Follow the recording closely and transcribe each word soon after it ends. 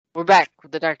We're back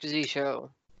with the Dr. Z Show.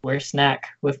 We're Snack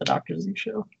with the Dr. Z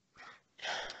Show.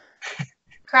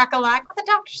 Crack-a-lack with the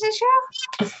Dr. Z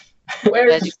Show?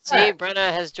 As you can see,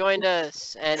 Brenna has joined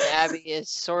us, and Abby is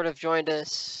sort of joined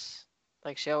us,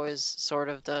 like she always sort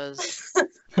of does.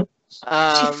 She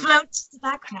floats in the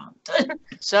background.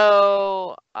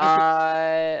 So,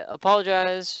 I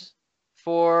apologize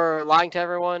for lying to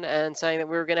everyone and saying that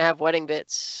we were going to have wedding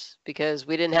bits, because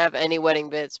we didn't have any wedding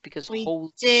bits, because We holy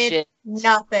did shit.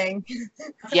 nothing.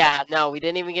 Yeah, no, we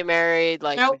didn't even get married.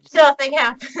 Like, Nope, nothing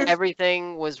happened.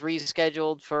 everything was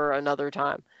rescheduled for another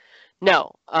time.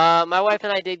 No, my wife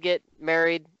and I did get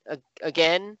married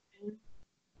again.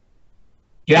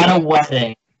 You had a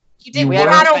wedding. You did. We We had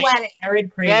had our a wedding.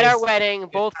 Married We had our previous. wedding.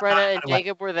 Both Brenna and had a wedding.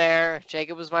 Jacob were there.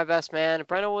 Jacob was my best man.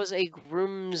 Brenna was a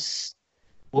groom's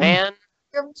Woman. man.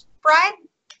 Groom's bride?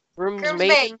 Groom's Groom's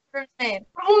maiden. maid. Groom's maid.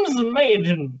 Groom's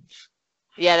maiden.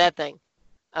 Yeah, that thing.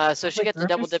 So she like gets to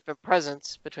double groom's- dip in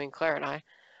presents between Claire and I.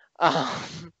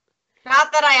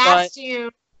 Not that I But- asked you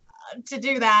to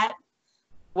do that.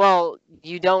 Well,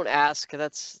 you don't ask.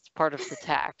 That's part of the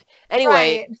tact. Anyway,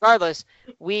 Right. regardless,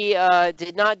 we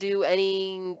did not do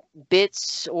any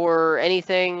bits or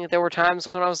anything. There were times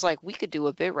when I was like, we could do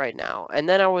a bit right now. And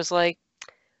then I was like,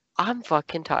 I'm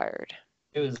fucking tired.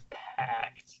 It was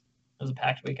packed. It was a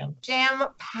packed weekend.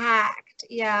 Jam-packed,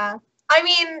 yeah. I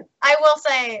mean, I will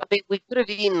say, I mean, we could have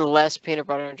eaten less peanut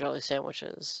butter and jelly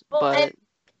sandwiches, Well, but and-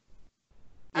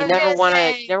 I you was never gonna want to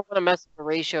say- mess with the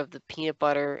ratio of the peanut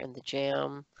butter and the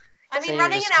jam. I So mean, you're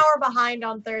running just- an hour behind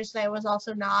on Thursday was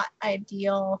also not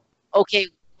ideal. Okay,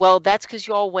 well, that's because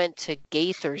you all went to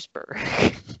Gaithersburg.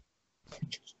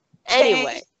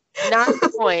 Anyway, not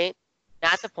the point.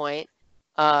 Not the point.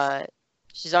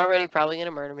 She's already probably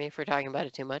gonna murder me for talking about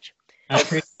it too much. I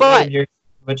appreciate But- your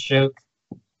sandwich joke.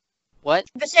 What?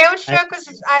 The sandwich joke was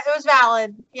it was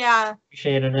valid. Yeah,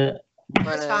 Appreciated it.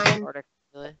 That's fine.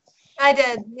 Really? I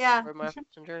did. Yeah. Were my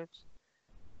hopes and dreams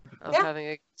of Yeah. having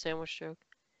a sandwich joke.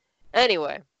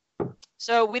 Anyway,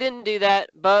 so we didn't do that,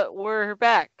 but we're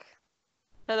back.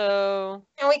 Hello.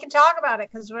 And we can talk about it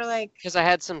because we're like, Because I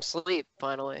had some sleep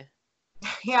finally.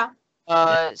 yeah.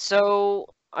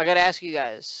 So I gotta ask you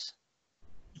guys.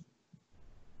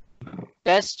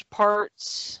 Best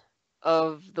parts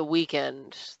of the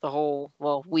weekend, the whole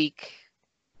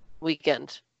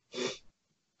weekend.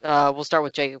 We'll start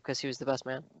with Jacob because he was the best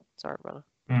man. Sorry, brother.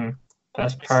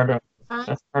 Best part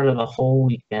of the whole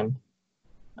weekend.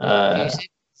 You say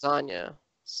lasagna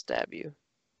stab you.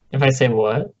 If I say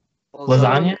what?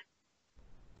 Lasagna?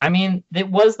 I mean, it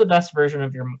was the best version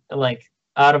of your, like,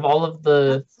 out of all of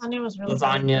the Lasagna was really good.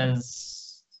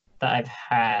 lasagnas that I've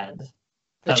had. The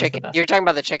that was chicken. best. You're talking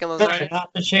about the chicken No, lasagna,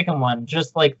 not the chicken one,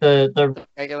 just like the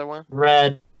regular one.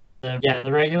 red, the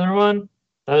regular one.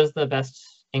 That was the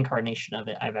best incarnation of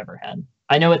it I've ever had.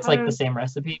 I know it's like the same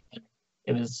recipe, but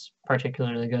it was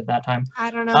particularly good that time. I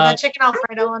don't know. The chicken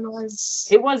Alfredo one was.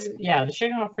 It was, yeah, the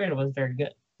chicken Alfredo was very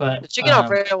good, but The chicken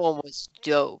Alfredo one was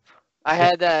dope. I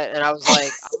had that, and I was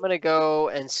like, I'm gonna go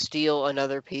and steal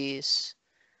another piece,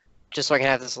 just so I can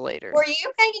have this later. Were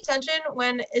you paying attention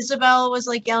when Isabel was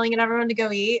like yelling at everyone to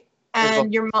go eat,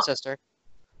 and your mom? Sister.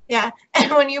 Yeah,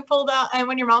 and when your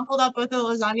mom pulled out both of the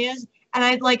lasagnas, and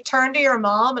I like turned to your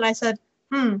mom and I said,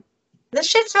 this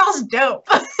shit smells dope.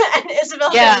 And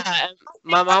Isabel Yeah, said,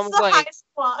 my mom was like,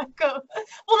 well, then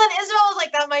Isabel was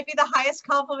like, that might be the highest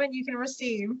compliment you can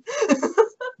receive.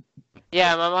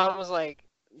 yeah, my mom was like,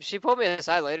 she pulled me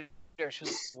aside later. She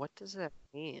was like, what does that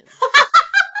mean?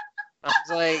 I was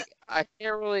like, I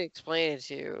can't really explain it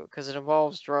to you because it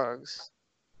involves drugs.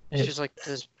 She's like,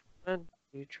 does Brenna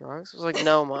do drugs? I was like,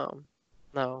 no, mom,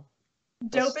 no.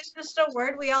 Dope is just a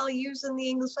word we all use in the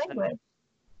English language.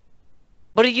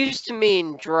 But it used to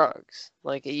mean drugs.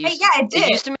 Like it used. Yeah, it did.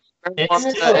 It used to mean It's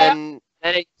marijuana, still- and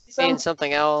then it used to mean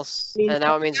something else, and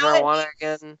now it means Now it marijuana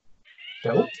again.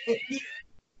 dope.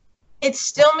 It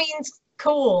still means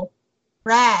cool,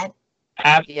 rad.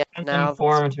 Yeah, Have now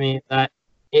informed me that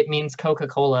it means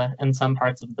Coca-Cola in some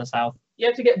parts of the South. You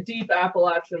have to get deep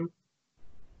Appalachian.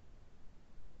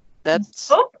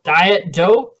 that's Oh, Diet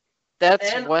dope,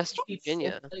 that's And West it's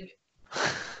Virginia. like-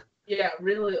 yeah,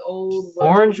 really old. West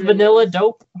orange Virginia. vanilla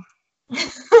dope.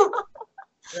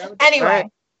 anyway,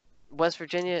 Alright. West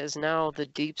Virginia is now the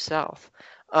deep South.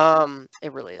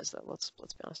 It really is though. Let's be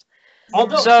honest.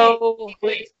 Although, So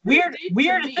wait, weird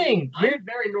thing, I'm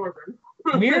very northern.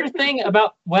 weird thing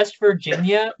about West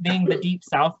Virginia being the deep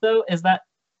South though is that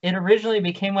it originally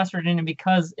became West Virginia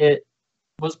because it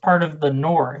was part of the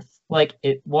North. Like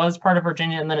it was part of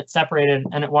Virginia and then it separated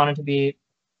and it wanted to be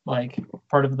like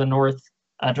part of the North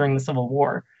during the Civil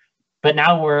War. But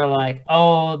now we're like,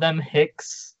 oh, them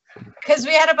Hicks. Because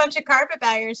we had a bunch of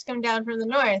carpetbaggers come down from the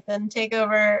north and take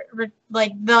over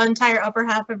like the entire upper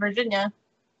half of Virginia.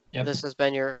 Yep. This has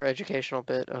been your educational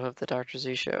bit of the Dr.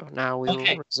 Z Show. Now we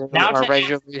Okay, will resume now our to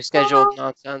regularly scheduled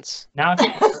nonsense. Now,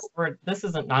 this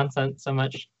isn't nonsense so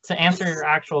much. To answer your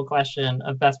actual question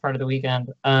of best part of the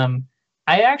weekend, I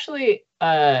actually,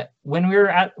 when we were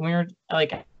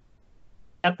like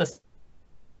at the,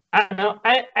 I don't know,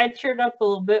 I cheered up a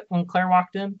little bit when Claire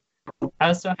walked in. I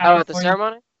was so happy. Oh, at the for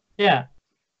ceremony? you. Yeah,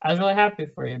 I was really happy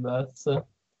for you both. So.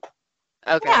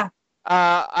 Okay.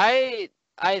 Yeah.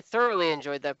 I thoroughly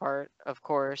enjoyed that part, of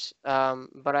course.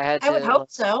 But I had to I would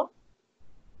hope so.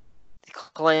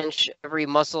 clench every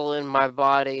muscle in my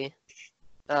body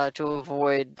to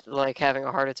avoid like having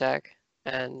a heart attack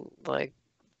and like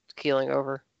keeling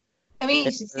over I mean, you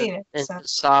into, succeeded. into So.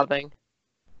 sobbing.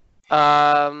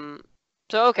 So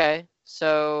okay.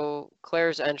 So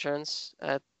Claire's entrance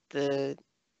at the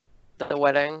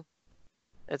wedding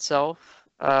itself.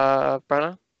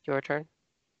 Brenna, your turn.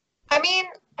 I mean,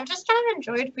 I've just kind of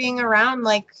enjoyed being around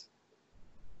like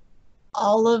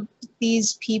all of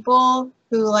these people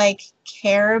who like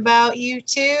care about you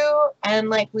two, and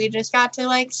like we just got to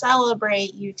like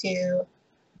celebrate you two.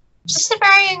 Just the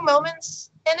varying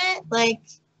moments in it, like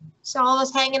so all of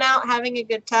us hanging out, having a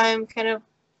good time, kind of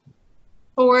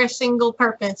for a single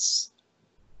purpose.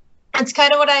 That's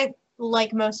kind of what I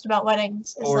like most about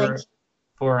weddings. Is like,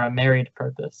 For a married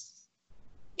purpose.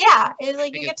 yeah, it's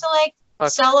like you get to like Okay.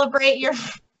 celebrate your,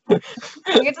 you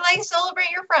get to like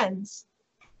celebrate your friends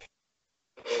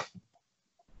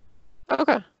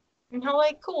Okay. and how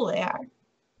like cool they are.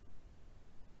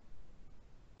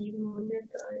 Even when they're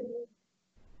dying.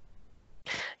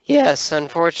 Yes,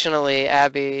 unfortunately,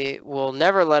 Abby will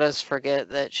never let us forget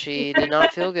that she did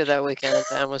not feel good that weekend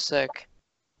and was sick.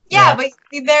 Yeah, but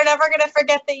they're never gonna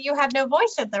forget that you had no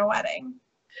voice at their wedding.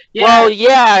 Yeah, Well,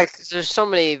 yeah, 'cause there's so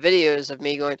many videos of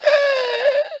me going.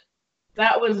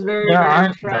 that was very, There very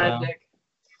aren't, tragic.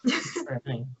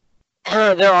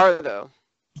 There are though.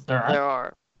 There are. There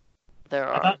are. There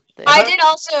I are. thought- I did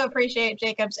also appreciate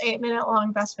Jacob's 8-minute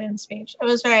long best man speech. It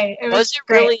was very, it was Was it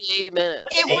great. really 8 minutes?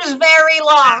 It was very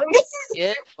long.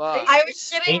 Yeah, fuck. I was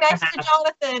sitting 8.5. next to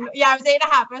Jonathan. Yeah, I was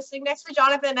 8.5. I was sitting next to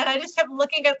Jonathan, and I just kept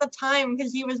looking at the time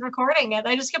because he was recording it.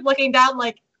 I just kept looking down,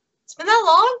 like, it's been that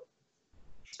long?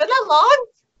 It's been that long?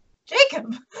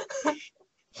 Jacob.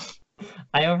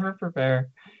 I over prepare.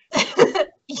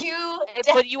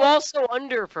 But you also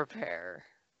under prepare.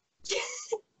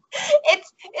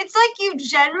 It's like you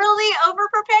generally over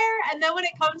prepare, and then when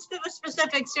it comes to the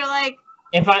specifics, you're like,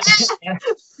 If I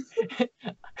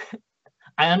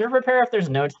I under prepare if there's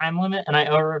no time limit, and I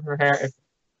over prepare if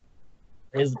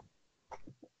there is.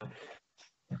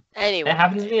 Anyway. It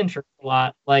happens to me in church a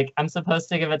lot. Like I'm supposed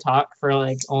to give a talk for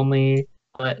like only.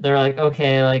 They're like,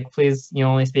 okay, like please, you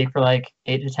only speak for like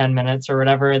 8 to 10 minutes or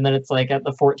whatever, and then it's like at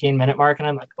the 14-minute mark, and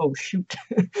I'm like, oh shoot.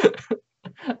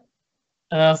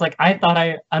 And I was like, I thought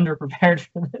I under prepared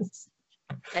for this.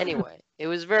 Anyway, it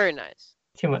was very nice.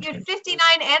 Too much. you had 59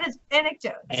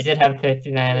 anecdotes. I did have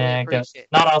 59 Really anecdotes. appreciate it.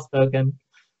 Not all spoken.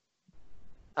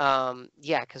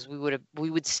 Yeah, because we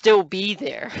would still be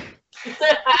there.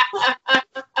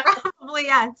 Probably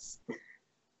yes.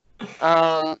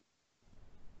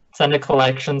 Send a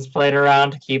collections plate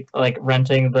around to keep like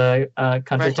renting the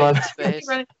country Renting club. space.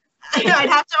 I'd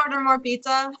have to order more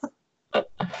pizza.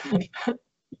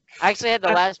 I actually had the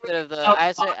last bit of the.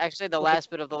 I actually had the last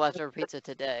bit of the leftover pizza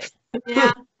today.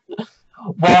 Yeah.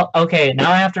 Well, okay,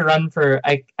 now I have to run for.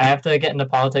 I have to get into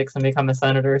politics and become a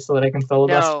senator so that I can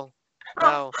filibuster.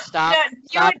 No, stop. No, you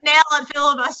Stop. would nail a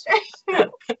filibuster.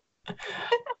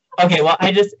 Okay, well,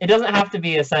 it doesn't have to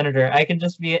be a senator. I can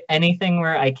just be anything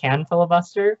where I can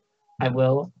filibuster. I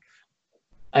will.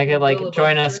 I could like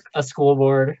join a school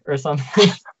board or something.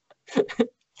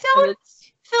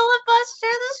 Filibuster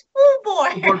the school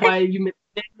board. Or by you.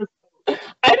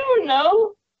 I don't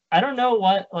know. I don't know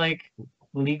what like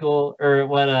legal or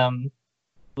what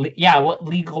what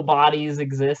legal bodies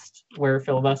exist where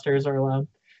filibusters are allowed.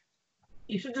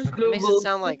 You should just It makes Google. it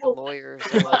sound like lawyers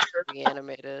that like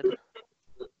reanimated.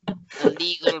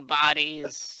 Legal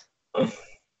bodies.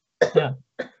 Yeah.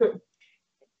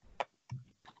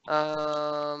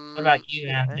 What What about you,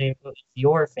 Anthony? What's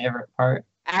your favorite part?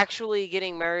 Actually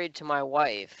getting married to my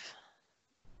wife.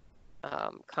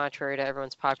 Contrary to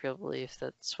everyone's popular belief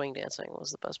that swing dancing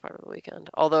was the best part of the weekend.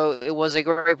 Although it was a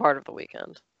great part of the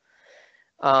weekend.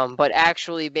 But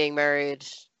actually being married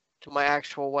to my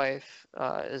actual wife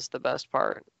is the best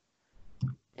part.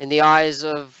 In the eyes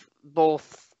of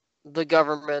both the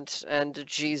government and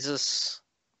Jesus.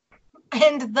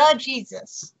 And the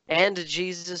Jesus. And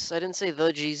Jesus. I didn't say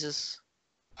the Jesus.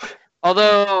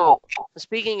 Although,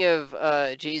 speaking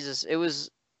of Jesus, it was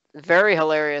very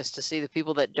hilarious to see the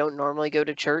people that don't normally go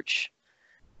to church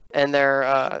and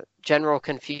their general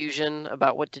confusion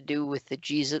about what to do with the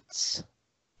Jesus.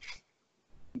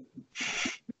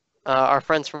 Our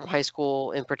friends from high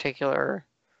school, in particular,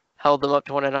 held them up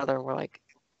to one another and were like,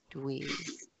 "Do we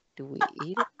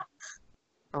eat it?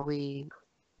 Are we?"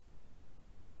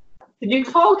 Did you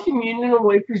call communion and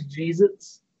wafers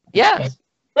Jesus? Yeah.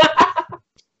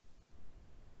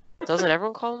 Doesn't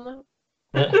everyone call them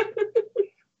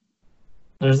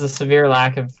There's a severe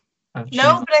lack of No, cheese.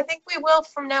 but I think we will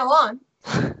from now on.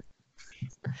 that?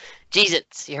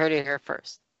 Jesus, you heard it here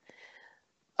first.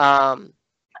 Um,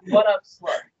 What up,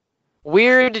 slut?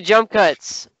 weird jump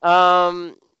cuts.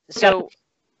 So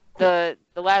the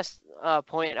last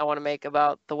point I want to make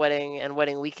about the wedding and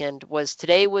wedding weekend was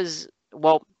today was,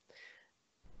 well,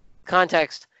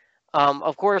 context.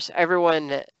 Of course,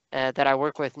 everyone that I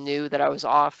work with knew that I was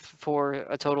off for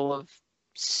a total of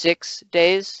 6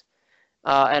 days,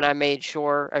 and I made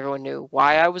sure everyone knew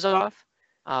why I was off,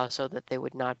 so that they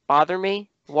would not bother me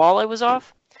while I was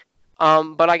off.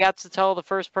 But I got to tell the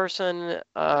first person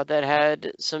that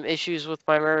had some issues with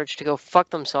my marriage to go fuck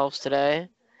themselves today,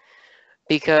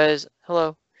 because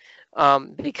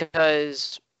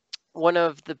because one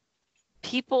of the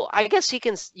people, I guess you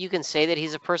can say that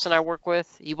he's a person I work with.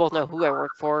 You both know who I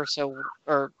work for,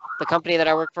 or the company that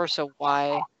I work for, so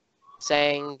why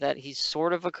saying that he's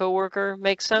sort of a coworker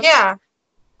makes sense. Yeah.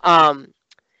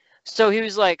 So he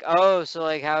was like, "Oh, so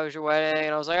like, how was your wedding?"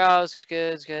 And I was like, "Oh, it's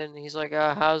good, it's good." And he's like,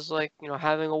 "How's like,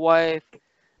 having a wife?"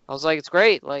 I was like, "It's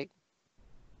great, like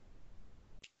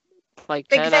Big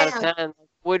 10 out of fan. 10,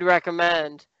 would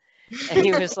recommend." And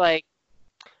he was like,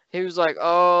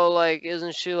 "Oh, like,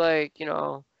 isn't she like,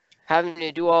 having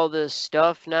to do all this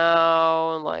stuff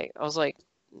now?" And like, I was like,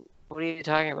 "What are you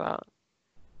talking about?"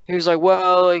 He was like,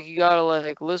 "Well, like, you gotta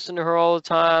like listen to her all the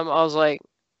time." I was like,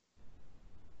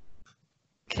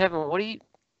 "Kevin, what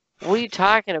are you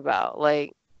talking about?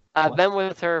 Like, I've been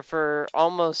with her for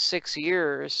almost 6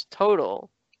 years total.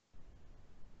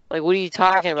 Like, what are you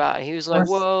talking about?" And he was like,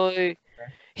 "Well,"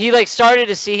 he like started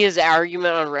to see his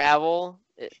argument unravel,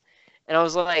 and I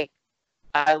was like,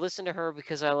 "I listen to her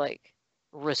because I like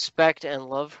respect and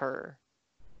love her.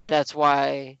 That's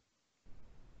why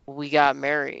we got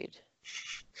married."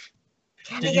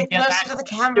 Can Did you you get get closer that? to the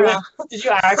camera? Did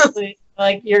you actually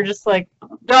like? You're just like,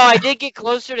 No, I did get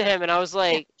closer to him, and I was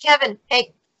like, Kevin,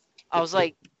 hey.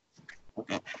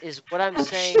 "Is what I'm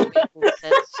saying making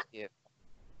sense to you?"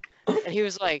 And he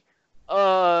was like,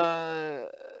 "Uh,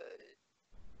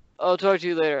 I'll talk to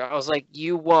you later." I was like,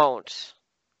 "You won't.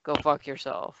 Go fuck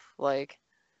yourself." Like,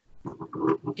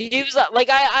 he was like,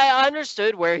 I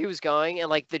understood where he was going and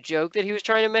like the joke that he was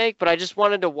trying to make, but I just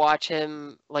wanted to watch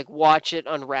him, like, watch it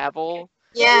unravel.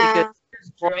 Yeah. Because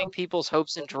destroying people's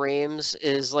hopes and dreams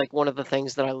is like one of the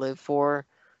things that I live for,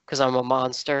 because I'm a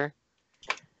monster.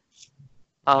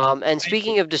 And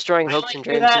speaking of destroying I hopes only and do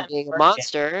dreams that and being a in board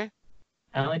monster,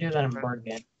 I only do that in board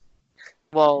game.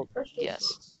 well,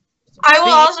 yes. I will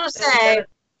Speaking- also say,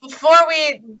 before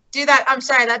we do that, I'm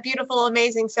sorry, that beautiful,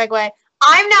 amazing segue.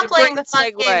 I'm now playing the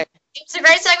fun game. It's a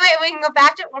great segue, and we can go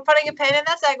back to, we're putting a pin in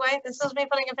that segue. This is me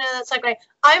putting a pin in that segue.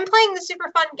 I'm playing the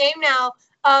super fun game now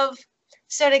of,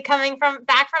 sort of coming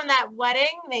back from that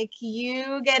wedding, make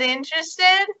you get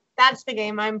interested. That's the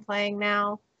game I'm playing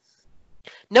now.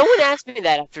 No one asked me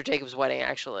that after Jacob's wedding,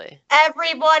 actually.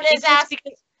 Everyone is asking.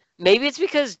 Maybe it's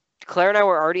because Claire and I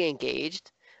were already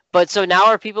engaged, but so now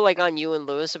are people like on you and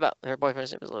Lewis about her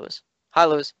boyfriend's name is Lewis. Hi,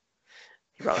 Lewis.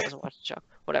 He probably doesn't watch the show.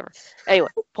 Whatever. Anyway,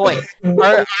 point.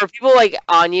 Are people like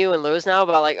on you and Lewis now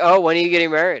about like, oh, when are you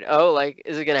getting married? Oh, like,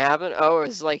 is it gonna happen? Oh, or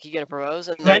is like he gonna propose?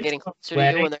 And they're getting closer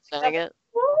to you when they're saying it.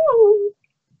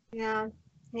 Yeah.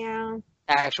 Yeah.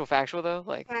 Actual factual though,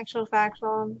 like. Actual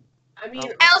factual. I mean,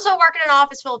 I also work in an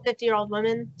office full of 50-year-old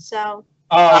women, so.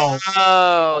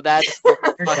 Oh, That's the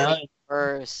you're fucking done.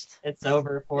 worst. It's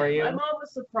over for my you. mom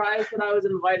was surprised that I was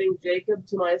inviting Jacob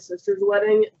to my sister's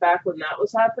wedding back when that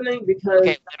was happening because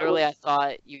Okay, literally, I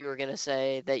thought you were gonna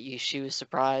say that she was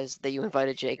surprised that you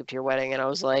invited Jacob to your wedding, and I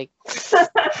was like,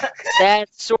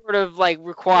 that's sort of like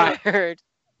required.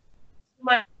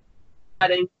 my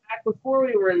wedding back before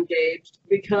we were engaged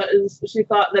because she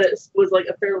thought that it was like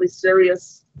a fairly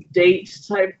serious date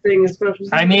type thing, especially.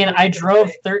 I mean, I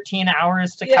drove 13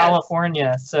 hours to Yes.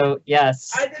 California, so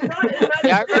yes. I did not imagine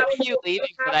Yeah, I that remember was you what leaving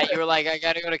would for that. You were like, I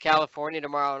gotta go to California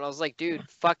tomorrow, and I was like, dude,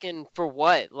 fucking for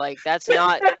what? Like, that's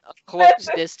not a close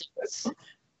distance.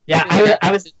 Yeah,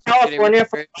 I was in California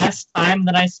for the last time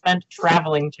that I spent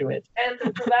traveling to it. And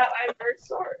for that, I'm very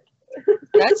sorry.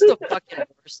 That's the fucking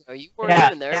worst, though. You weren't Yeah,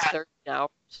 even there yeah. 13 hours.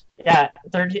 Yeah,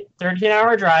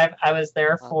 13-hour drive.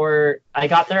 I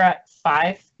got there at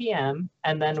 5 p.m.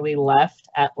 and then we left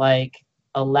at like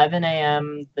 11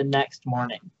 a.m. the next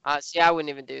morning. See, I wouldn't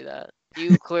even do that.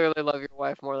 You clearly love your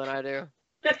wife more than I do.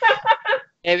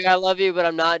 Maybe I love you, but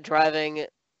I'm not driving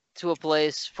to a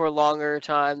place for a longer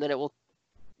time than I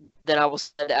will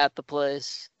spend at the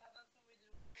place.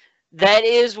 That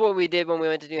is what we did when we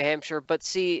went to New Hampshire. But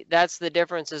see, that's the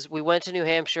difference is we went to New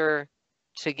Hampshire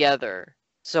together.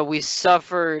 So we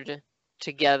suffered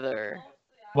together.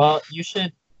 Well,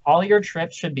 all your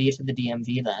trips should be to the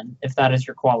DMV then, if that is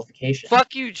your qualification.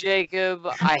 Fuck you, Jacob.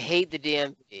 I hate the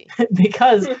DMV.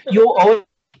 Because you'll always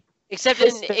Except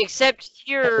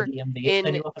here the DMV, in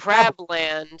and you'll have trouble.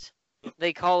 Crabland,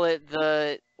 they call it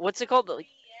what's it called?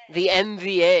 The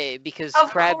MVA, because Of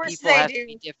crab course people they have do. to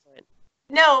be different.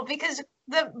 No, because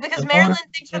The Maryland bonus-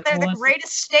 thinks that they're the bonus-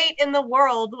 greatest state in the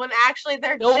world when actually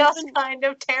they're No just one- kind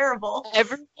of terrible.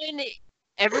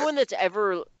 Everyone that's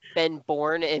ever been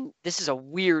born, and this is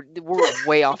we're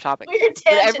way off topic. Weird But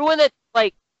tangent. everyone that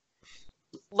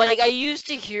like I used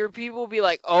to hear people be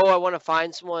like, "Oh, I want to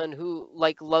find someone who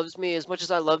like loves me as much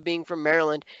as I love being from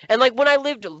Maryland." And like when I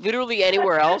lived literally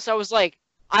anywhere else, I was like,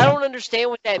 "I don't understand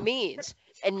what that means."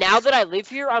 And now that I live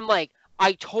here, I'm like,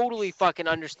 I totally fucking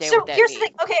understand So what that here's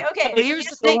means. the thing. Okay. But here's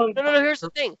the thing. No, here's the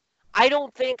thing. I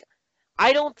don't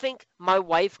think my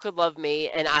wife could love me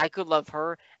and I could love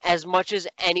her as much as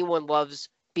anyone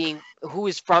who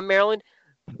is from Maryland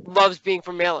loves being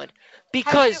from Maryland.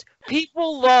 Because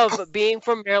people love being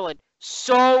from Maryland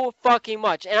so fucking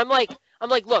much. And I'm like,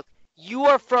 look, you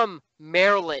are from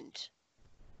Maryland.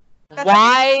 That's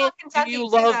Why like do Kentucky you too,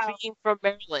 love though. being from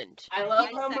Maryland? I love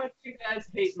how much you guys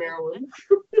hate Maryland.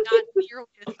 Not nearly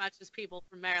as much as people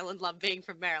from Maryland love being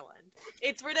from Maryland.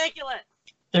 It's ridiculous.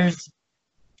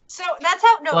 So that's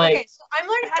how. No, Like- okay. So I'm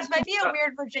learning. It might be a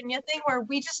weird Virginia thing where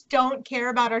we just don't care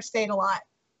about our state a lot.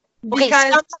 Okay, Because I'm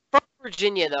not from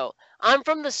Virginia, though. I'm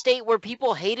from the state where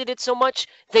people hated it so much,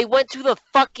 they went to the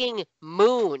fucking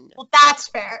moon. well, that's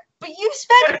fair. But you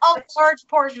spent a large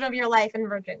portion of your life in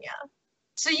Virginia,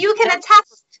 so you can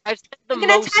attest. I've spent You the can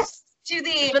most, attest to I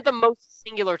the spent the most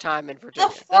singular time in Virginia.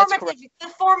 the That's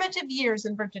correct. formative years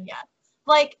in Virginia.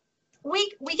 Like we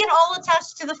can all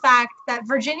attest to the fact that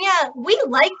Virginia,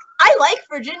 I like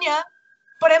Virginia,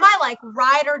 but am I like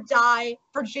ride or die?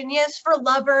 Virginia's for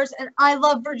lovers, and I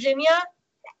love Virginia.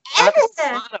 Not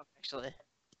a lot of, actually.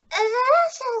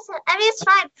 I mean, it's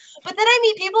fine. But then I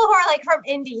meet people who are like from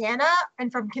Indiana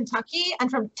and from Kentucky and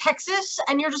from Texas,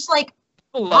 and you're just like,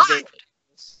 People love Why? being from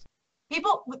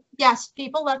Texas.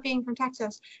 people love being from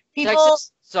Texas. People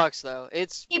Texas sucks, though.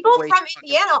 It's People way from too fucking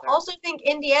Indiana out there. also think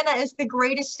Indiana is the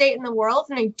greatest state in the world,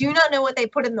 and I do not know what they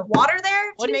put in the water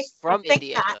there What to make is from people think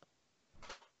Indiana? that.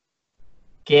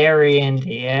 Gary,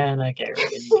 Indiana.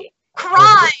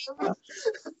 Crime.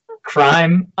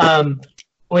 Crime.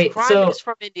 Wait. Crime So is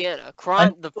from Indiana.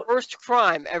 The first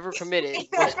crime ever committed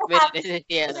was committed in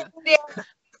Indiana.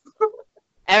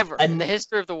 Ever in the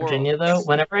history of the world. Virginia, though,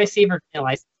 whenever I see Virginia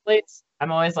license plates,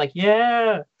 I'm always like,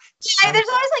 yeah. Yeah, there's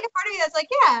always like a part of me that's like,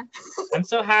 yeah. I'm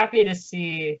so happy to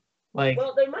see. Like,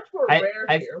 Well, they're much more rare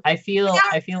here. I feel Yeah,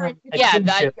 like a Yeah,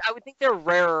 kinship. I would think they're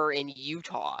rarer in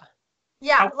Utah.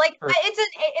 Yeah, like However-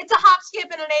 it's a hop, skip,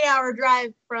 and an 8-hour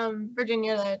drive from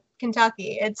Virginia to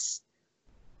Kentucky. It's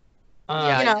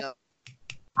Yeah, you know, I know.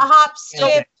 a hop, Yeah.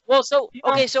 skip. Well, so Yeah.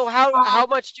 okay, so how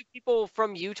much do people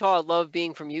from Utah love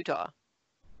being from Utah?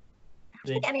 I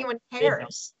don't think anyone They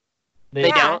cares. They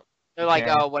Yeah. don't. They're like,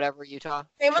 Yeah. oh, whatever, Utah.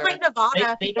 Same with Sure. like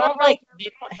Nevada. They People don't like they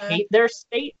don't hate their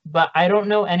state, but I don't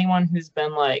know anyone who's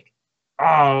been like,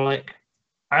 oh, like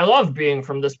I love being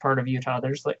from this part of Utah.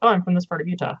 They're just like, oh, I'm from this part of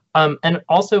Utah. And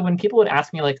also when people would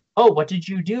ask me like, oh, what did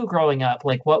you do growing up?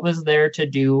 Like, what was there to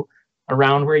do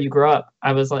around where you grew up?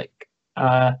 I was like,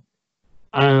 I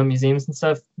don't know, museums and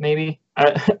stuff, maybe.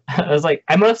 I was like,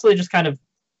 I mostly just kind of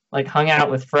like hung out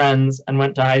with friends and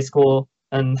went to high school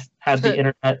and had the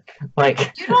internet. Like,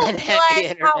 you don't And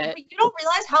happy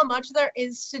realize how much there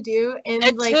is to do in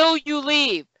like Until you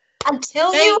leave.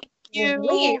 until Thank you you.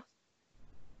 leave.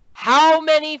 How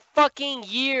many fucking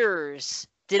years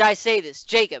did I say this,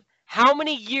 Jacob? How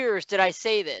many years did I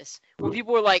say this? When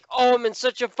people were like, oh, I'm in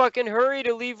such a fucking hurry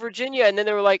to leave Virginia. And then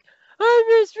they were like,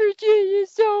 I miss Virginia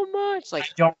so much. Like, I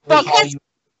don't Fuck recall it. you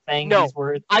saying No. these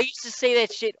words. I used to say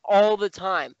that shit all the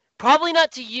time. Probably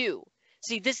not to you.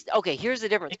 See, okay, here's the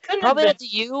difference. It couldn't Probably have not to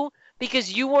you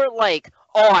because you weren't like,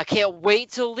 oh, I can't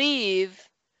wait to leave.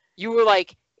 You were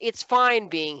like, it's fine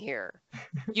being here.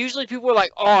 Usually people are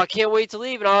like, oh, I can't wait to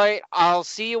leave. And I'll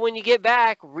see you when you get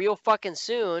back real fucking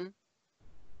soon.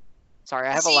 Sorry,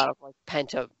 I have a lot of like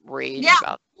pent up rage Yeah,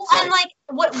 about. well, and like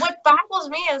what baffles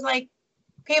me is like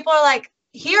people are like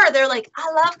they're like, I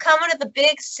love coming to the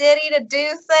big city to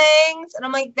do things, and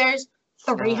I'm like, there's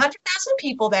 300,000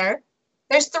 people there.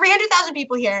 There's 300,000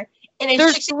 people here, and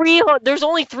there's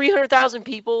only 300,000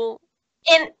 people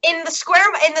in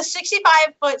the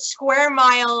 65-foot square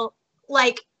mile,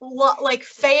 like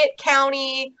Fayette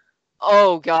County.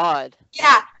 Oh God.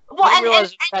 Yeah. Well, I didn't realize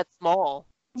and it was that small.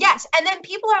 yes, and then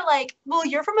people are like, well,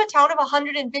 you're from a town of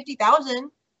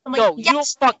 150,000. I'm like, No, you don't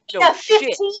yes, fucking know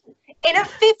shit. in a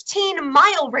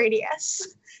 15-mile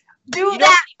radius. Do You know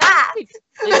that how math. many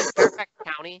people live in Fairfax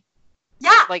County?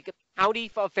 Yeah. Like the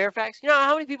county of Fairfax? You know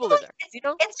how many people live there? You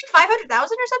know? It's like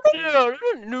 500,000 or something?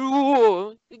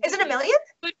 No. Is it a million?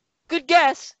 Good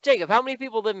guess. Jacob, how many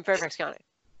people live in Fairfax County?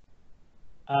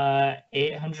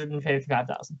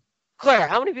 855,000. Claire,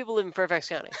 how many people live in Fairfax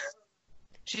County?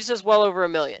 She says well over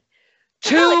 1 million.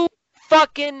 2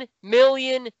 fucking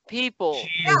million people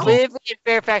live in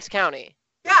Fairfax County.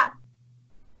 Yeah.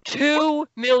 2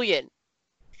 million.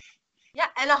 Yeah,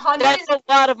 and That's a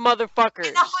lot of motherfuckers.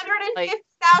 And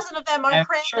 150,000 of them are I'm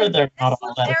crammed sure they're not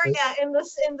all that area in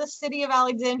the city of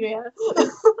Alexandria.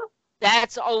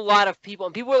 That's a lot of people.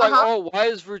 And people are like, oh, why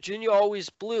is Virginia always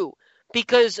blue?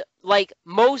 Because, like,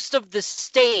 most of the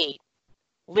state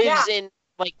lives in,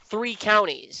 like, 3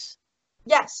 counties.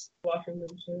 Yes. Washington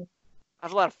too. I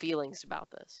have a lot of feelings about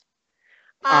this.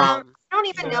 I don't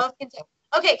even know if Kentucky...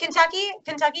 Okay,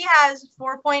 Kentucky has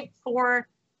 4.4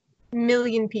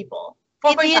 million people.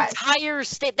 4.5. In the entire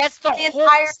state. That's the whole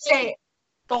entire state.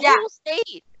 The whole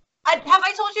state. Have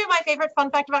I told you my favorite fun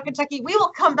fact about Kentucky? We will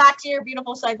come back to your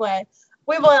beautiful segue.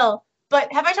 We will.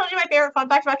 But have I told you my favorite fun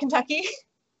fact about Kentucky?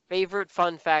 Favorite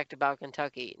fun fact about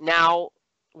Kentucky. Now,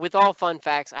 with all fun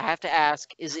facts, I have to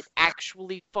ask, is it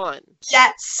actually fun?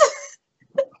 Yes.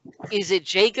 Is it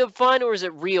Jacob fun or is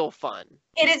it real fun?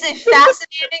 It is a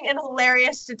fascinating and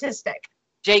hilarious statistic.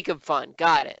 Jacob fun.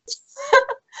 Got it.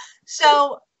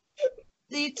 So,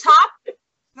 the top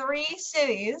 3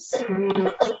 cities,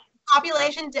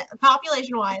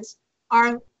 population-wise,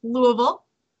 are Louisville,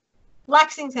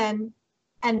 Lexington,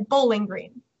 and Bowling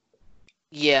Green.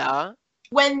 Yeah.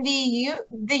 When the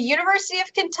University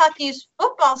of Kentucky's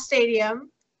football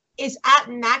stadium is at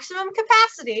maximum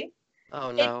capacity,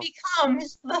 it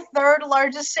becomes the 3rd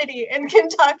largest city in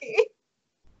Kentucky.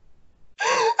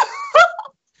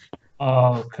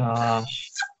 Oh gosh.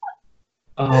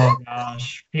 Oh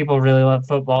gosh. People really love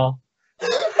football.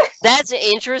 That's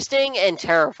interesting and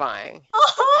terrifying.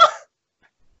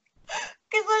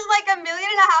 Because there's like 1.5 million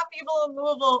people in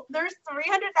Louisville. There's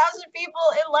 300,000 people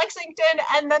in Lexington,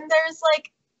 and then there's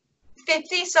like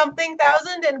 50-something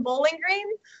thousand in Bowling Green.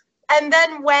 And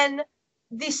then when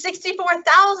the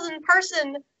 64,000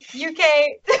 person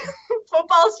UK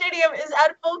football stadium is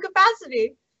at full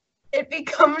capacity, it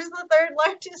becomes the 3rd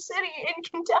largest city in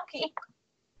Kentucky.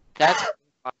 That's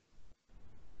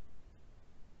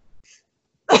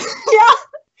yeah,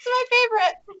 it's my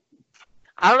favorite.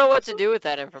 I don't know what to do with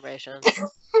that information. Laugh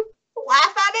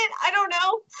at it? I don't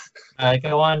know.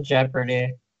 Go on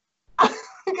Jeopardy.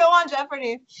 Go on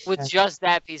Jeopardy. With just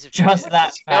that piece of Just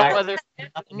that fact.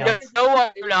 No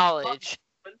other knowledge.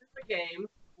 When the game,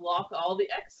 block all the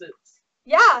exits.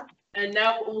 Yeah. And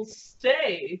now it will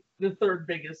stay the 3rd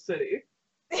biggest city.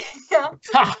 Yeah.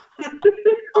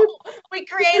 We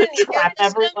create an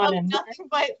ecosystem of nothing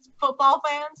but football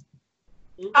fans.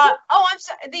 I'm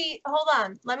sorry. Hold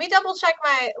on. Let me double check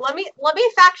let me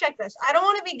fact check this. I don't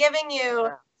want to be giving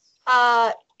you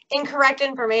incorrect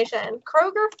information.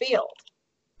 Kroger Field.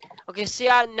 Okay, see,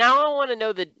 now I want to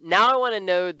know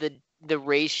the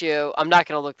ratio. I'm not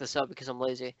gonna look this up because I'm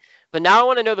lazy. But now I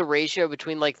want to know the ratio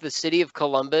between like the city of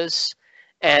Columbus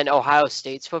and Ohio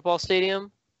State's football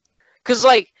stadium. Because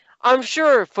like I'm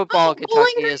sure football in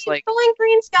Kentucky is like Bowling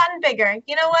Green's gotten bigger.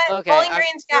 You know what? Okay, Bowling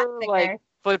Green's gotten bigger. Like,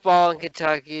 football in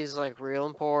Kentucky is like real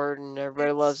important.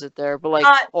 Everybody loves it there. But like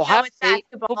Ohio State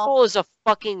football is a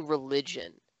fucking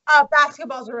religion.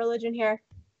 Basketball's a religion here.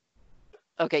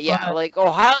 Okay, yeah, like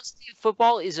Ohio State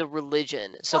football is a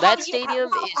religion. So that stadium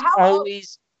is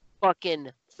always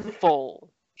fucking full.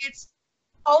 It's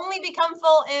only become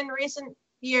full in recent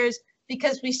years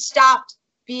because we stopped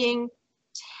being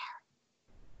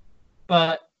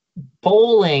But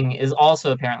bowling is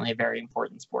also apparently a very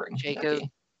important sport in Kentucky.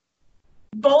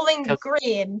 Bowling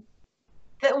Green.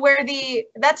 That's where the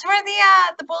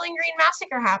Bowling Green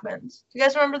Massacre happened. Do you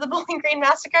guys remember the Bowling Green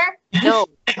Massacre? No,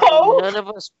 none of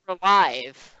us were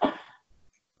alive.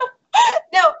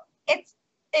 No,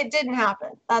 it didn't happen.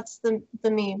 That's the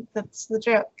meme. That's the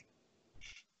joke.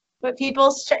 But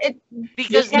people,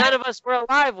 Because none of us were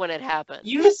alive when it happened.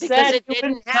 You Because said it you didn't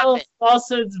wouldn't tell happen.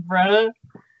 falsehoods, Brenna.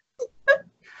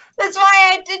 that's why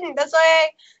I didn't. That's why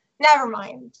never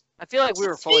mind. I feel like we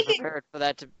were fully Speaking- prepared for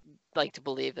that to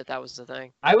believe that was the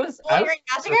thing. I was. Bowling Green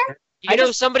Massacre? You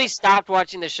know, somebody stopped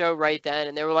watching the show right then,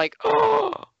 and they were like,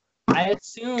 "Oh." I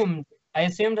assumed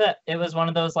that it was one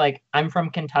of those like I'm from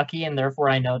Kentucky and therefore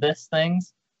I know this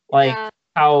things. Like Yeah.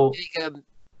 how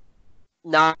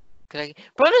Not Kentucky.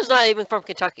 Brenna's not even from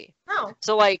Kentucky, No.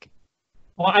 so like,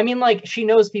 well, I mean like she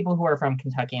knows people who are from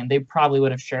Kentucky and they probably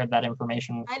would have shared that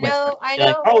information I with her. know. I They're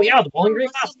know. like, oh yeah, the Bowling Green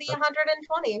This is the Massacre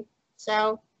 120.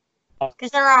 So,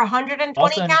 because there are 120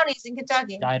 Also- counties in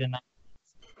Kentucky. died in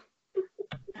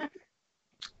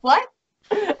What?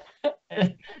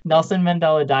 Nelson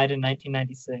Mandela died in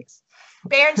 1996.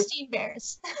 Berenstein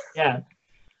Bears. Yeah.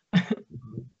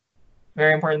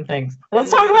 Very important things. Let's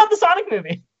talk about the Sonic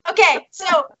movie. Okay, so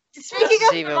speaking This is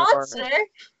of the even monster,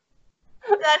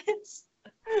 that is.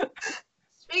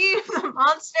 Speaking of the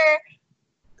monster,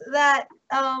 that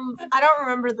I don't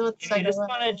remember what the If you second just one.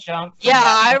 want to jump. from yeah,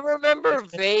 that I remember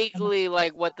vaguely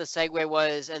like what the segue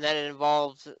was, and then it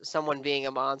involved someone being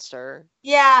a monster.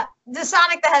 Yeah, the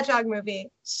Sonic the Hedgehog movie.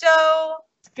 So,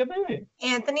 it's a good movie.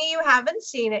 Anthony, you haven't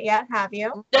seen it yet, have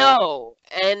you? No,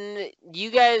 and you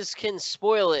guys can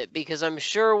spoil it because I'm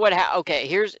sure what. Okay,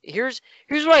 here's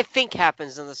what I think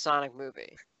happens in the Sonic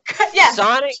movie. Yes.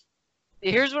 Sonic.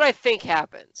 Here's what I think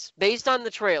happens based on the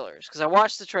trailers, because I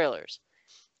watched the trailers.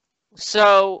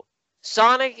 So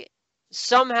Sonic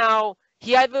somehow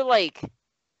he either like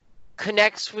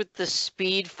connects with the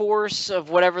speed force of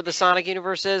whatever the Sonic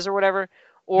universe is or whatever,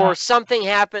 or No. something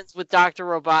happens with Dr.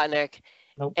 Robotnik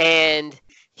Nope. and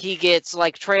he gets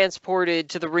like transported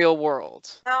to the real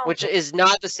world, No. which is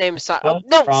not the same Sonic. Well,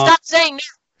 No, wrong. stop saying that.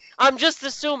 I'm just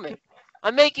assuming.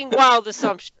 I'm making wild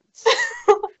assumptions.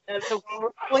 And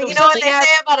Well, you So know what something they say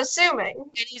happens- about assuming.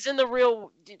 And he's in the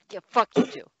real. Yeah, fuck you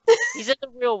too. He's in the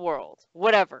real world.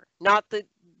 Whatever. Not the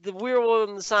real world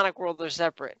and the Sonic world are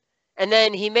separate. And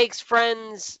then he makes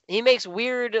friends. He makes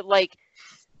weird like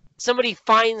somebody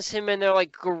finds him in their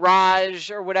like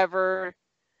garage or whatever,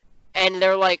 and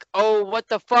they're like, "Oh, what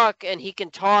the fuck?" And he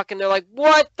can talk, and they're like,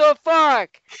 "What the fuck?"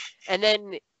 And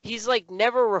then he's like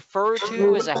never referred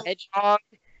to as a hedgehog.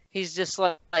 He's just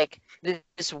like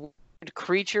this weird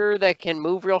creature that can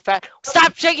move real fast.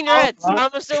 Stop shaking your heads. I'm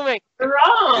assuming. You're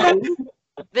wrong.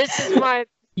 This is my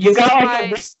you got Why-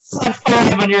 like a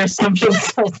 5 on your assumptions.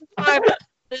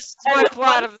 this is my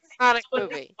plot of the Sonic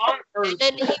movie. And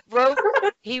then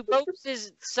he ropes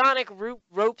his Sonic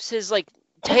ropes his like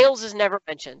Tails is never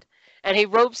mentioned, and he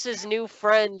ropes his new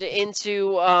friend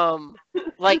into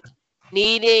like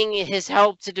needing his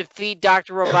help to defeat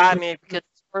Dr. Robotnik because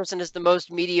this person is the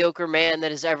most mediocre man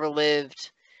that has ever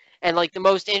lived, and like the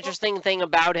most interesting thing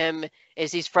about him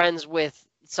is he's friends with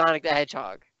Sonic the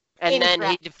Hedgehog, and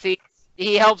then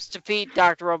he helps defeat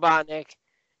Dr. Robotnik.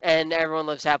 And everyone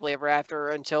lives happily ever after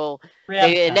until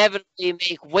they inevitably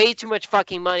make way too much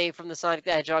fucking money from the Sonic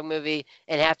the Hedgehog movie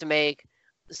and have to make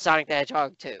Sonic the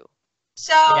Hedgehog 2.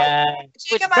 So, Yeah.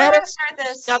 Jacob, Which I want better to start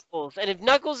this. Knuckles. And if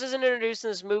Knuckles isn't introduced in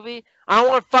this movie, I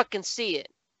don't want to fucking see it.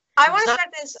 I want to Sonic-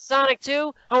 start this. Sonic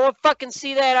 2, I don't want to fucking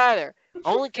see that either.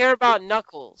 I only care about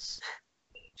Knuckles.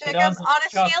 Jacob, does on a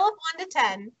chuck. scale of 1 to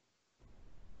 10,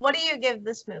 what do you give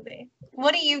this movie?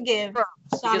 What do you give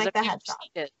Because Sonic the I've never Hedgehog?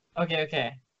 seen it.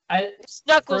 Okay. There's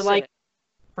Knuckles For, like,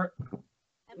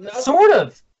 in it. Sort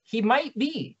of. He might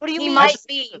be. What do you He mean? might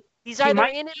be. He's He either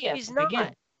might in it be or at he's the not.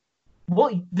 beginning.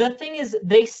 Well, the thing is,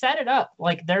 they set it up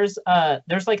like there's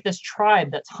like this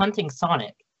tribe that's hunting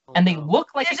Sonic, and they look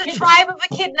like There's a echidnas. tribe of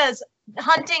echidnas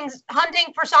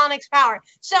hunting for Sonic's power.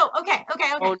 So, okay.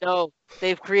 Oh no,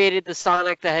 they've created the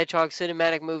Sonic the Hedgehog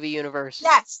cinematic movie universe.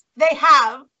 Yes, they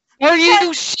have. Are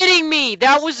you shitting me?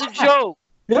 That was a joke.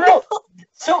 No.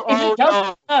 So if Oh, it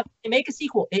does no. they make a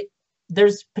sequel,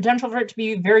 there's potential for it to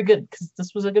be very good because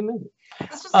this was a good movie.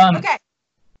 This was, Okay.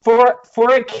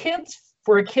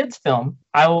 For a kids film,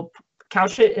 I will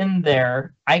couch it in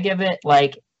there. I give it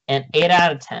like an 8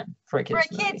 out of 10 for a kids For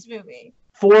a movie. kids movie.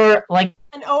 For like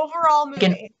An overall Like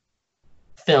an- movie.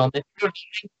 film, if you're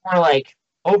looking for like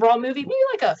overall movie, maybe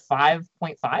like a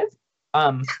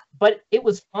 5.5. But it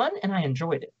was fun and I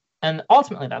enjoyed it, and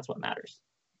ultimately that's what matters.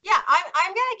 Yeah,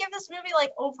 I'm gonna give this movie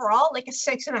like overall like a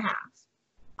 6.5.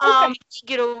 I can't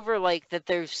get over like that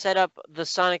they've set up the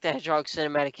Sonic the Hedgehog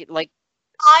cinematic like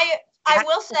I Yeah,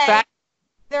 will say fact-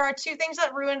 there are 2 things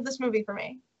that ruined this movie for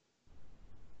me.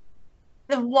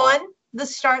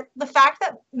 The fact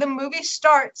that the movie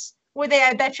starts with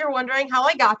I bet you're wondering how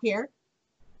I got here.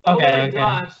 Oh my Okay.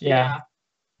 gosh, Yeah.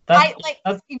 That's,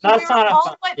 we that's were not a all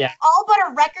fun, but, yeah. all but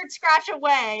a record scratch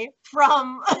away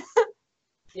from.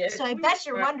 Yeah, So I bet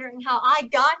you're wondering how I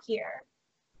got here.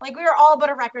 Like, we were all but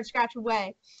a record scratch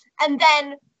away. And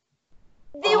then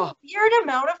the weird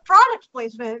amount of product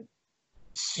placement.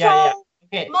 Yeah.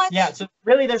 Okay. Much. Yeah. So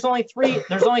really, there's only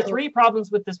three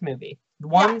problems with this movie.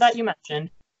 One that you mentioned.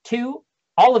 2,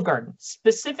 Olive Garden,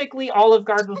 specifically Olive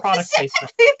Garden product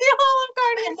placement. The Olive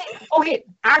Garden. Okay,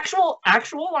 actual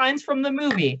lines from the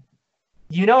movie.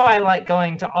 You know I like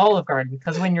going to Olive Garden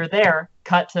because when you're there,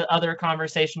 cut to other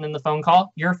conversation in the phone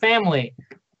call. Your family.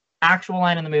 Actual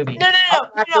line in the movie. No.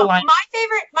 Line. My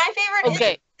favorite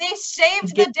Okay. is they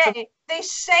saved the day. They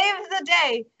saved the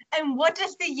day. And what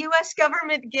does the U.S.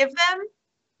 government give them?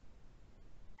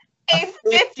 A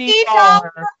 $50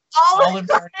 Olive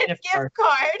Garden gift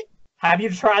card. Have you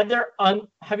tried their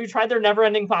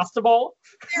never-ending pasta bowl?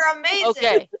 They're amazing.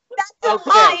 Okay. That's a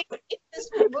line in this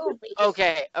movie.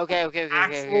 Okay.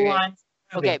 Actual lines.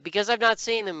 Okay, because I've not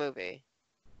seen the movie,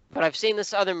 but I've seen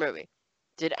this other movie.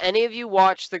 Did any of you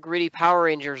watch the Gritty Power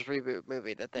Rangers reboot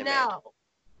movie that they made? No.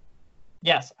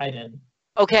 Yes, I did.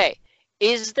 Okay.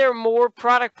 Is there more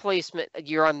product placement?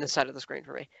 You're on this side of the screen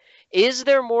for me. Is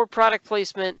there more product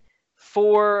placement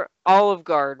for Olive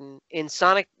Garden in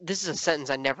Sonic? This is a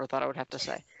sentence I never thought I would have to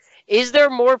say. Is there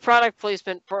more product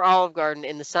placement for Olive Garden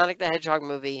in the Sonic the Hedgehog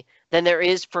movie than there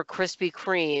is for Krispy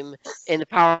Kreme in the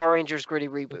Power Rangers Gritty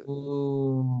reboot?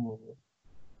 Ooh.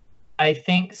 I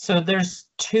think so. There's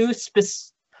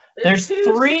There's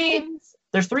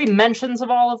three mentions of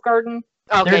Olive Garden.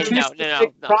 Okay, there are two no.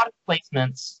 specific product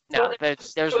placements. No,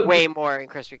 there's way more in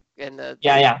Krispy in the.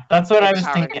 Yeah. That's what I was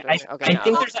Power thinking. Rangers. I Okay, think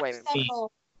no, there's wait a minute.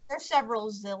 There's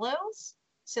several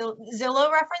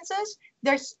Zillow references.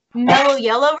 There's Mellow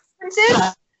Yellow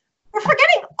references. We're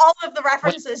forgetting all of the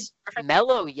references.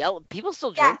 Mellow Yellow. People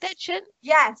still drink that shit?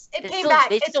 Yes, it came back.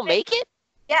 They still make it?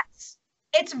 Yes,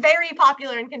 it's very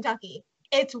popular in Kentucky.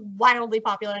 It's wildly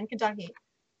popular in Kentucky.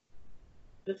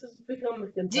 This has become a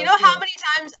Kentucky. Do you know how many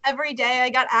times every day I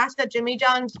got asked at Jimmy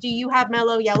John's, "Do you have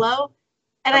Mellow Yellow?"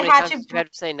 And How I many had times to you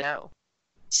had to say no.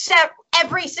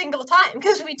 every single time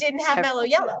because we didn't have Mellow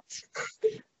Yellow.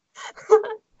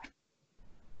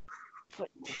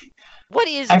 What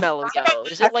is Mellow Yellow?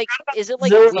 Is it like Zero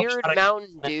weird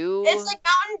Mountain Dew? It's like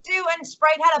Mountain Dew and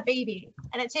Sprite had a baby,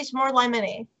 and it tastes more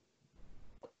lemony.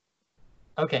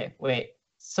 Okay, wait.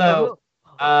 So,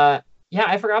 yeah,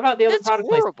 I forgot about the other That's product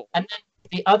horrible. placement. And then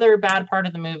the other bad part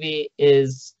of the movie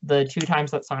is the 2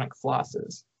 times that Sonic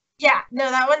flosses. Yeah, no,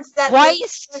 that one's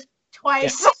Twice.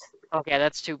 Twice. Yeah. Okay,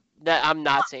 that's too. I'm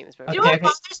not seeing this movie. You know what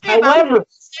bothers me about However,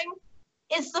 this thing?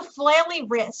 Is the flaily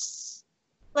wrists.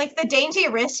 Like the dainty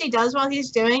wrists he does while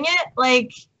he's doing it.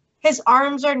 Like his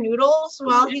arms are noodles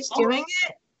while he's doing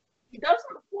it. He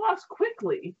doesn't floss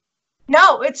quickly.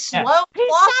 No, it's slow He's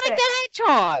flossing. Sonic the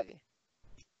Hedgehog.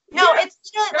 No, Yeah,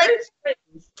 it's literally like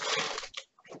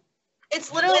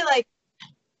it's literally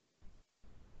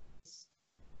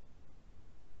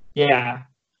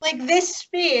like this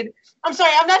speed. I'm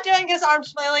sorry, I'm not doing his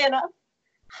arms flailing enough.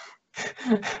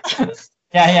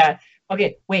 yeah.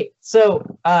 Okay, wait. So,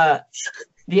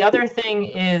 the other thing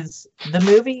is the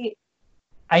movie.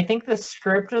 I think the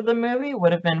script of the movie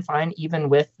would have been fine even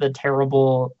with the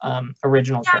terrible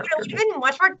original Yeah, but character. it would have been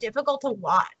much more difficult to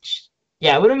watch.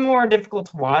 Yeah, it would have been more difficult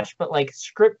to watch, but like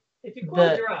script. If you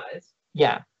close your eyes.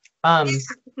 Yeah.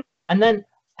 And then,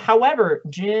 however,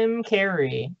 Jim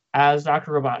Carrey as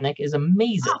Dr. Robotnik is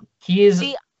amazing. He is.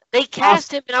 See, they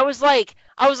cast him, and I was like,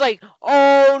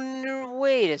 oh no,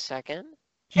 wait a second.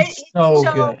 He's so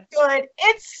good.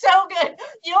 It's so good.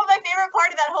 You know what my favorite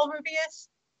part of that whole movie is?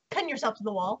 Pin yourself to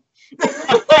the wall.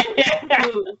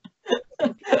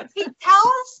 He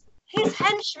tells his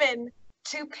henchmen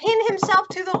to pin himself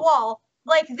to the wall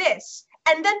like this,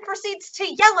 and then proceeds to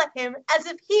yell at him as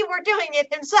if he were doing it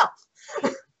himself.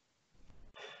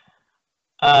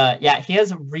 Yeah, he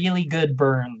has really good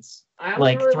burns. I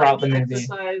Like, really throughout like the movie.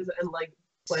 exercise and like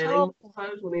planning So-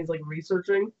 sometimes when he's like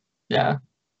researching. Yeah.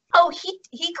 Oh,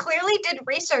 he clearly did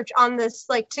research on this,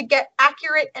 like, to get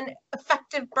accurate and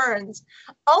effective burns.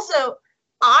 Also,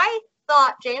 I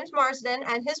thought James Marsden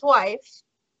and his wife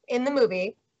in the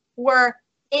movie were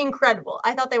incredible.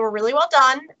 I thought they were really well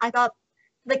done. I thought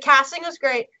the casting was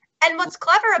great. And what's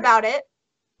clever about it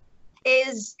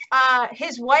is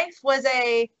his wife was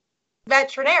a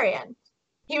veterinarian.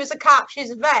 He was a cop,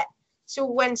 she's a vet. So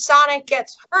when Sonic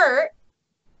gets hurt,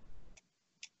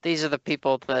 These are the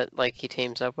people that like he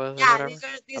teams up with. Or yeah, whatever?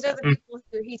 these are the people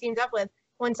who he teams up with.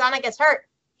 When Sonic gets hurt,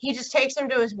 he just takes him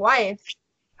to his wife.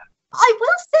 I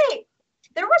will say,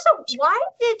 there was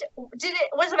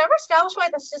was it ever established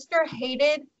why the sister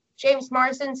hated James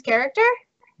Marsden's character?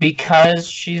 Because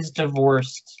she's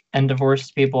divorced, and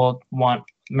divorced people want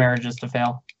marriages to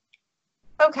fail.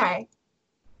 Okay.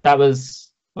 That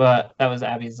was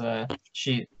Abby's.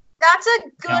 She. That's a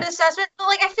good Yeah. assessment, but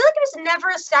like I feel like it was never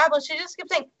established. She just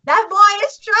kept saying, that boy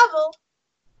is trouble.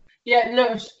 Yeah,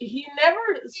 no, he never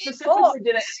specifically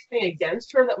did anything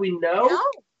against her that we know. No.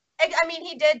 I mean,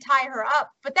 he did tie her up,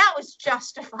 but that was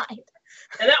justified.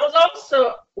 And that was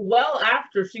also well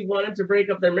after she wanted to break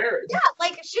up their marriage. Yeah,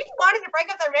 like she wanted to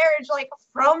break up their marriage like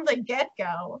from the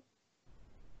get-go.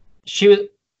 She was.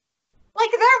 Like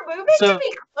they're moving to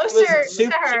be closer to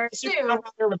her too.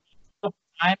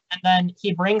 And then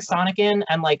he brings Sonic in,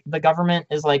 and like the government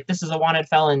is like, this is a wanted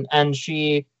felon, and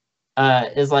she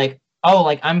is like, oh,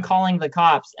 like I'm calling the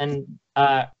cops, and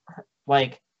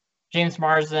like James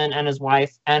Marsden and his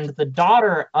wife and the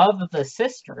daughter of the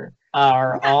sister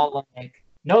are all like,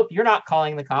 nope, you're not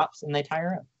calling the cops, and they tie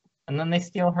her up, and then they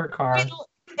steal her car.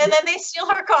 And then they steal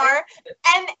her car,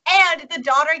 and the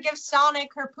daughter gives Sonic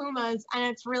her Pumas, and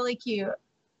it's really cute.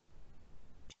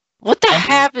 What the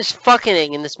half is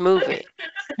fucking in this movie?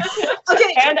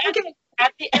 Okay, And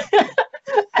at the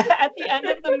end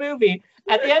of the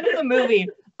movie,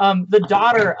 the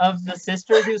daughter of the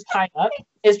sister who's tied up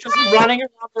is just running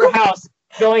around her house,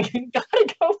 going,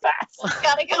 "Gotta go fast,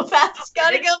 gotta go fast,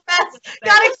 gotta go fast,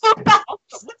 gotta go fast."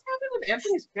 What's happening with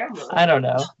Anthony's camera? I don't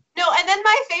know. No, and then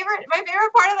my favorite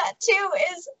part of that too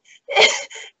is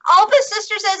all the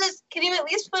sister says is, "Can you at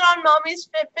least put on mommy's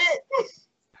Fitbit?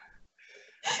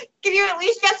 Can you at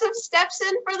least get some steps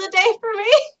in for the day for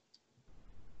me?"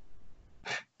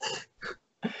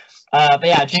 But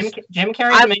yeah, Jim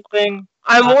Carrey's amazing.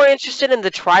 I'm more interested in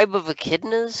the Tribe of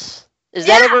Echidnas. Is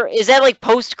that like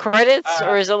post credits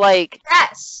or is it like?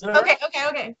 Yes. No. Okay.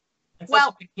 It's Well-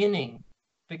 like the beginning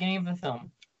of the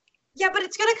film. Yeah, but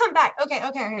it's gonna come back.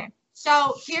 Okay.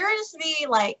 So here's the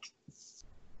like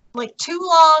too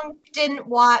long didn't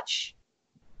watch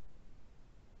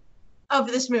of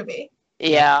this movie.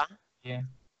 Yeah.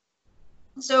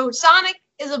 So Sonic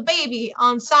is a baby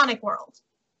on Sonic World.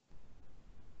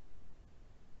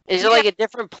 Is it like a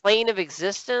different plane of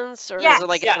existence, or Yes. is it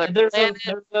like Yeah, another there's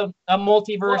planet? a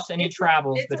multiverse, and he it's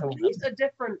travels It's between at them. least a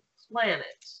different planet.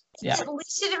 Yeah. It's at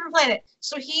least a different planet.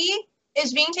 So he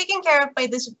is being taken care of by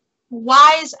this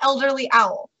wise elderly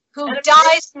owl who And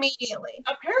dies immediately.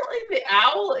 Apparently, the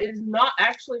owl is not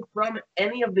actually from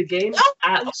any of the games No,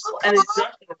 at no. all, and it's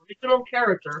just an original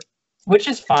character. Which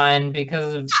is fine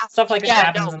because of stuff like that Yeah,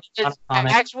 happens no. in Just the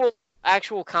comic.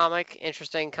 actual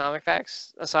interesting comic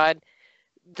facts aside,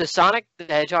 the Sonic the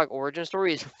Hedgehog origin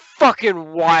story is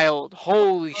fucking wild.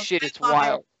 Holy shit, it's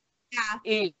wild. Yeah.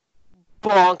 It's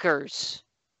bonkers.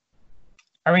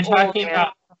 Are we talking man.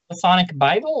 about the Sonic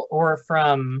Bible or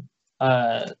from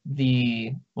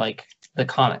the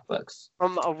comic books?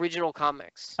 From original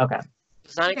comics. Okay.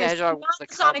 Sonic the Okay, so Hedgehog was not the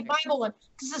the Sonic comic. Bible one,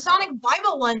 because the Sonic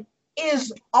Bible one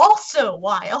is also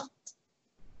wild.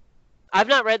 I've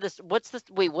not read this. What's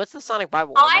the Sonic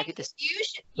Bible one? Might be this- You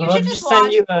should We'll just just watch.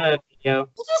 send you a video.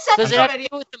 We'll just send Does you it a have to video.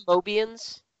 do with the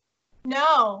Mobians?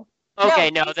 No. Okay,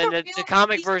 No, no, he's then a the real-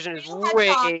 comic he's a version is real way.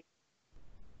 hedgehog.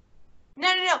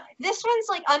 No. This one's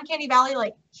like Uncanny Valley.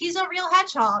 Like he's a real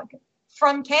hedgehog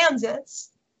from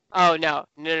Kansas, Oh no.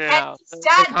 and his The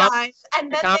dad comic- dies,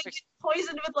 and the then they comics- get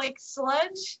poisoned with like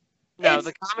sludge. No, It's- the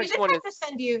we comics just one have is to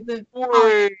send you the.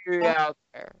 way out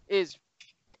there.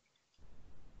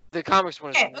 The comics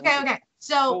one is Okay.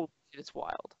 So Holy shit, it's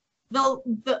wild.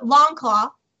 the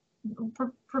Longclaw,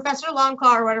 Professor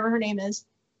Longclaw or whatever her name is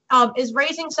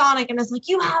raising Sonic and is like,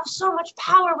 "You have so much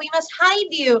power, we must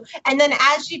hide you." And then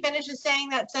as she finishes saying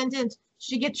that sentence,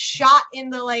 she gets shot in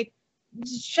the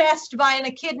chest by an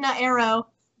echidna arrow.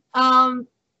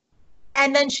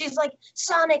 And then she's like,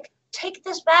 "Sonic, take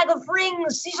this bag of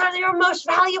rings. These are your most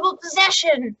valuable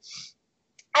possession."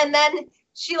 And then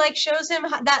she shows him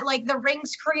that the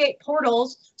rings create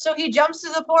portals. So he jumps to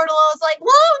the portal and is like,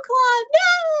 "Longclaw,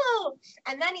 no!"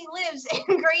 And then he lives in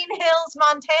Green Hills,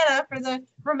 Montana for the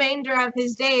remainder of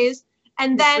his days.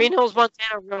 And then Green Hills,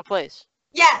 Montana, a real place.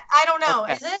 yeah, I don't know.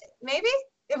 Okay. Is it? Maybe?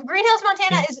 If Green Hills,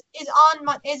 Montana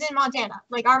is in Montana,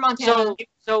 like our Montana.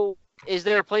 So is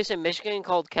there a place in Michigan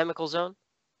called Chemical Zone?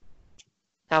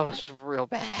 That was real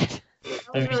bad.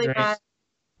 That was really Great. bad.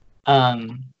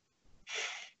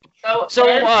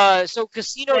 So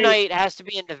Casino Night has to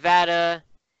be in Nevada.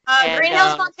 And, Green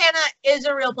Hills, Montana is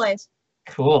a real place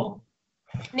Cool.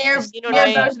 near Casino near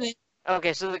Night. Bozeman.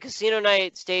 Okay, so the Casino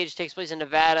Night stage takes place in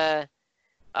Nevada.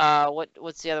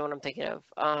 What's the other one I'm thinking of?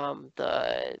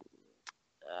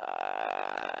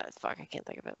 Fuck, I can't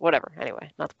think of it. Whatever.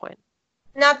 Anyway, not the point.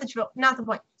 Not the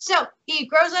point. So he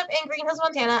grows up in Green Hills,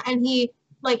 Montana, and he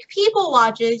people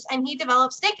watches, and he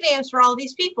develops nicknames for all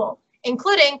these people,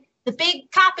 including the big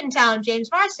cop in town,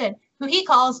 James Marsden, who he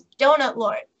calls Donut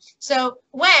Lord. So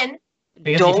when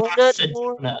Because he talks to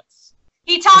donuts.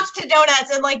 he talks to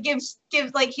donuts and gives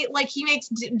he makes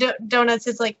donuts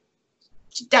as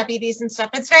deputies and stuff.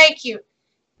 It's very cute.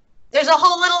 There's a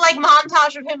whole little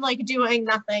montage of him doing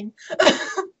nothing.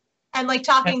 And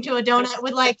talking to a donut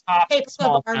with paper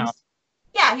clip arms.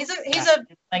 Yeah, he's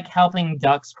like helping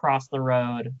ducks cross the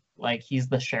road. Like he's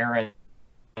the sheriff.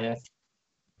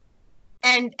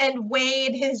 And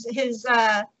Wade, his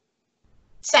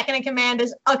second in command,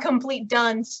 is a complete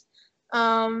dunce.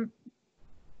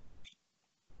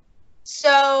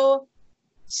 So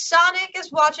Sonic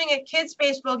is watching a kids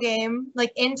baseball game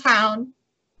in town.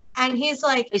 And he's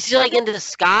like... Is he in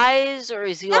disguise, or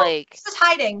is he he's just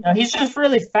hiding. No, he's just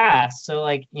really fast, so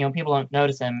people don't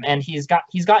notice him, and he's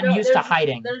gotten used to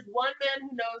hiding. There's one man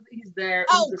who knows that he's there.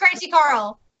 Oh, Crazy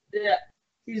Carl. Yeah.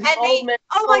 He's and old man.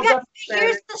 Oh my god, they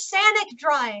used the Sonic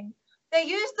drawing. They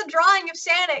used the drawing of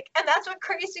Sonic, and that's what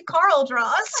Crazy Carl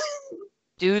draws.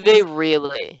 Do they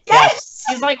really? Yes!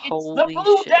 He's like, it's Holy the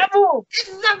Blue shit. Devil! It's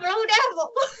the Blue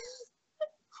Devil!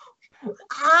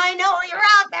 I know you're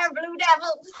out there, Blue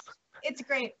Devil! It's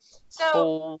great.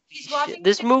 So, he's watching...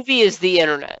 This movie is the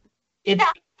internet. It's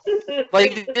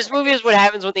This movie is what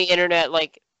happens when the internet,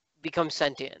 becomes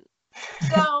sentient.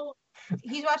 So,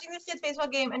 he's watching this kid's baseball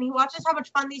game, and he watches how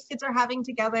much fun these kids are having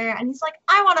together, and he's like,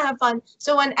 I want to have fun.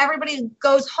 So, when everybody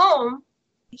goes home,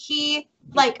 he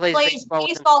plays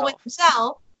baseball with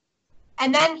himself,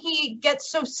 and then he gets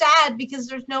so sad because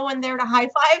there's no one there to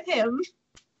high-five him.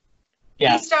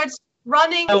 Yeah. He starts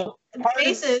running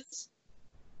bases.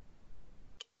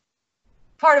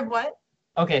 Part of what?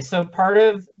 Okay, so part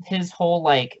of his whole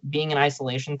being in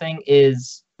isolation thing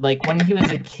is when he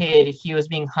was a kid, he was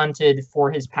being hunted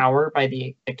for his power by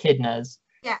the echidnas.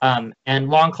 Yeah. And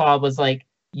Longclaw was like,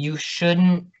 you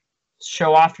shouldn't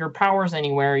show off your powers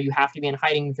anywhere. You have to be in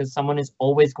hiding because someone is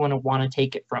always going to want to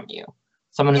take it from you.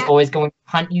 Someone is always going to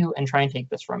hunt you and try and take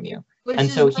this from you. And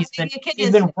so he's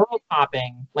been world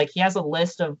hopping. He has a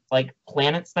list of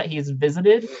planets that he's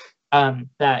visited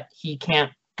that he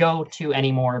can't go to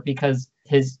anymore because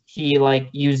he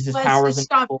used his powers and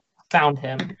people found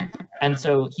him. And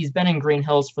so he's been in Green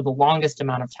Hills for the longest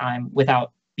amount of time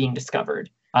without being discovered.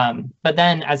 But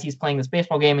then as he's playing this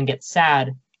baseball game and gets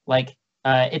sad,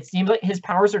 it seems like his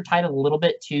powers are tied a little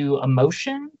bit to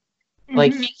emotion.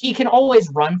 He can always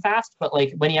run fast, but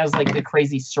when he has the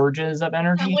crazy surges of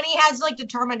energy, and when he has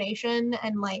determination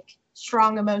and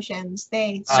strong emotions,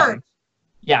 they surge.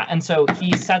 Yeah, and so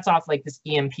he sets off this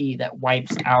EMP that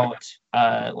wipes out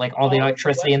all the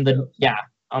electricity in the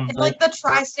it's the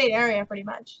tri-state area pretty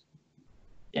much.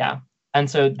 Yeah, and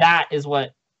so that is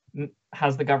what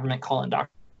has the government calling Dr.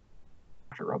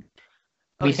 Robotnik.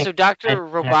 Okay, so Dr.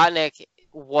 Robotnik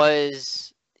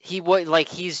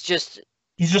he's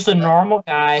just a normal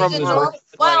guy. He's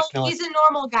a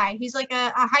normal guy. He's a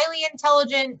highly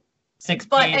intelligent,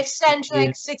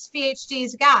 eccentric 6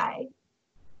 PhDs guy.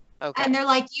 Okay. And they're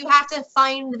you have to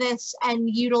find this and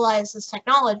utilize this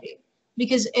technology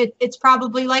because it's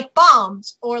probably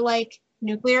bombs or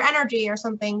nuclear energy or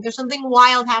something. There's something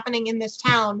wild happening in this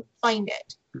town. Find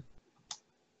it.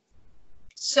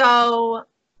 So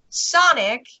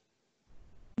Sonic,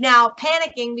 now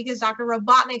panicking because Dr.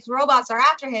 Robotnik's robots are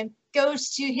after him, goes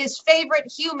to his favorite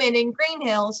human in Green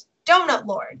Hills, Donut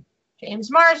Lord,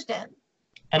 James Marsden.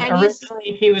 And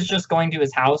originally he was just going to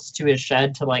his house, to his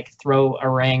shed, to throw a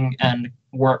ring and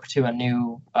warp to a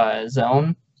new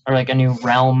zone or a new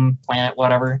realm, planet,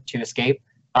 whatever, to escape.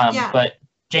 But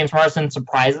James Marsden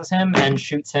surprises him and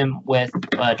shoots him with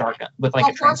a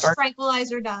transport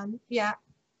tranquilizer gun. Yeah,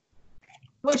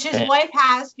 which his wife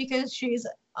has because she's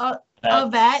a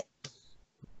vet.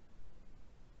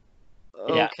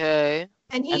 Okay.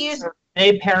 And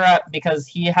they pair up because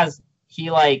he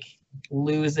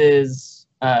loses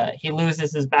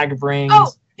his bag of rings.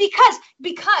 Oh, because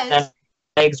the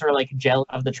legs are gel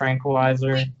of the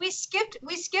tranquilizer. We skipped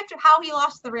how he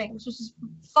lost the rings, which is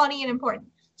funny and important.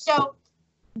 So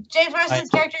James Marsden's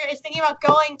character is thinking about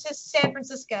going to San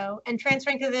Francisco and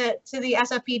transferring to the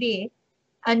SFPD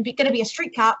and going to be a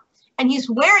street cop. And he's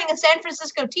wearing a San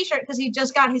Francisco t-shirt because he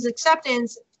just got his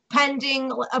acceptance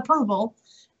pending approval.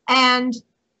 And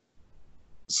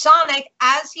Sonic,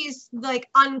 as he's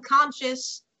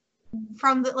unconscious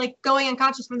from the going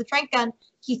unconscious from the trank gun,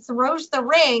 he throws the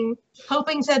ring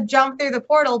hoping to jump through the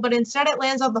portal, but instead it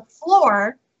lands on the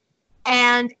floor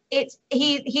and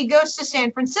he goes to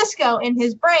San Francisco in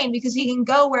his brain because he can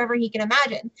go wherever he can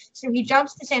imagine. So he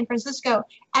jumps to San Francisco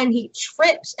and he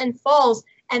trips and falls,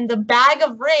 and the bag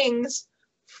of rings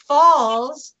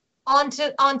falls on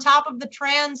top of the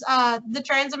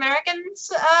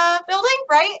Trans-Americans building,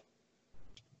 right?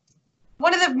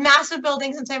 One of the massive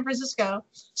buildings in San Francisco.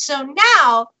 So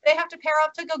now they have to pair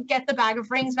up to go get the bag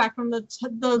of rings back from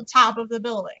the top of the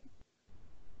building.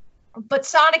 But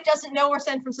Sonic doesn't know where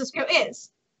San Francisco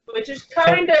is. Which is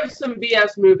kind of some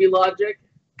BS movie logic.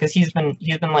 Because he's been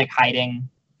like hiding.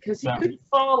 Because he could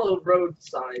follow road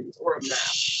signs or a map.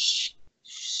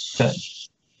 Good.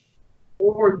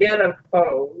 Or get a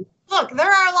phone. Look,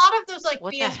 there are a lot of those like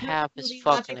What BS the hell is movie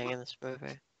fucking logic. in this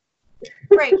movie?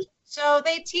 Great. So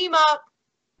they team up.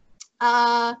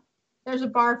 There's a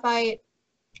bar fight.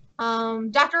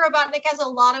 Dr. Robotnik has a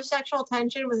lot of sexual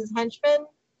tension with his henchmen.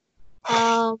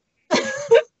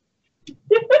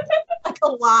 Like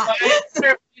a lot.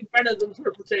 Brenna's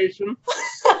interpretation.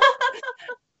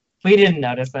 We didn't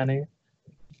notice any.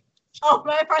 Oh,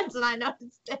 my friends and I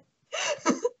noticed it.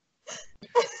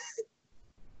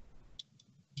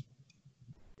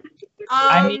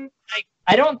 I mean, like,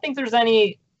 I don't think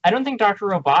Dr.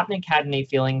 Robotnik had any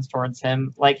feelings towards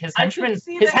him. Like his henchman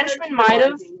might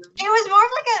have. It was more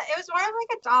of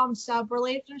like a dom sub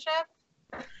relationship.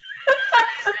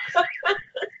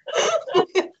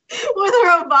 With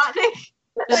Robotnik.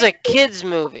 This is a kids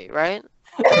movie, right?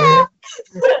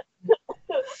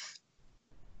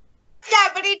 Yeah,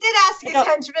 but he did ask his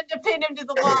henchman to pin him to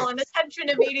the wall, and his henchman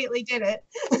immediately did it.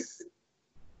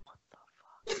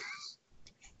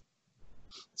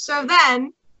 So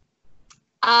then,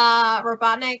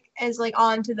 Robotnik is like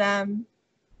on to them.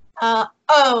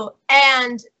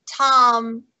 And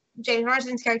Tom, James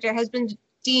Marsden's character, has been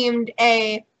deemed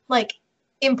a like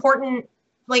important,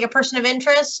 like a person of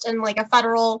interest and like a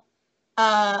federal.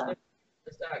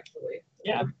 Actually,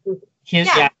 yeah.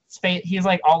 He's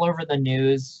like all over the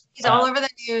news. He's all over the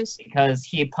news because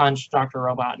he punched Dr.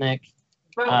 Robotnik.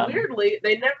 But weirdly,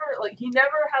 he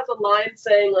never has a line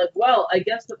saying like, "Well, I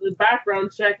guess that the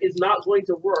background check is not going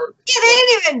to work." Yeah, they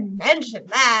didn't even mention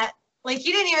that. Like,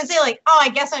 he didn't even say like, "Oh, I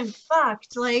guess I'm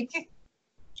fucked." Like,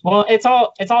 well, it's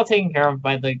all taken care of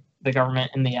by the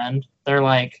government in the end. They're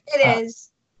like, it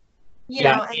is. You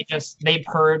know, they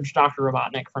purge Dr.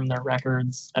 Robotnik from their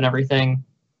records and everything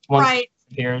once right. it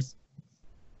disappears.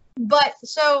 But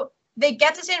so they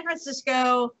get to San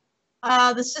Francisco.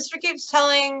 The sister keeps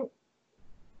telling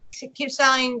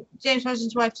James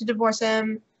Marsden's wife to divorce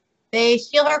him. They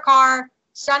steal her car.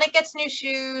 Sonic gets new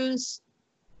shoes.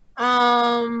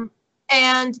 And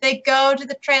they go to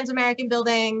the Trans-American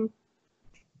building.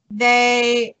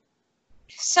 They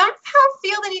somehow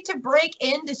feel the need to break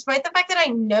in, despite the fact that I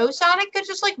know Sonic could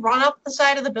just like run up the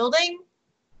side of the building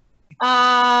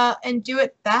and do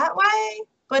it that way.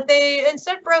 But they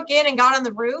instead broke in and got on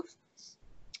the roof.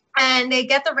 And they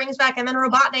get the rings back, and then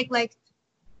Robotnik like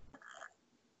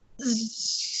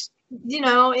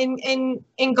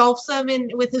engulfs them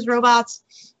with his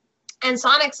robots. And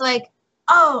Sonic's like,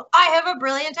 "Oh, I have a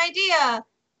brilliant idea.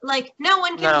 Like, no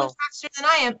one can move faster than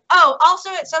I am." Oh,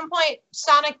 also at some point,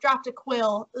 Sonic dropped a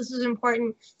quill. This is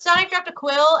important. Sonic dropped a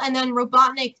quill, and then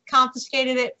Robotnik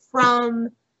confiscated it from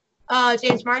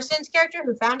James Marsden's character,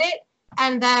 who found it,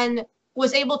 and then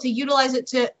was able to utilize it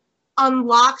to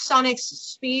unlock Sonic's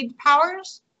speed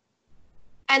powers.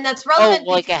 And that's relevant.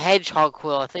 Oh, like a hedgehog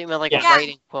quill. I think you meant like a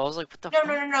writing quill. I was like, what the fuck?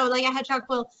 No, like a hedgehog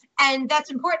quill. And that's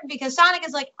important because Sonic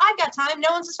is like, "I've got time.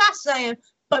 No one's as fast as I am."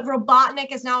 But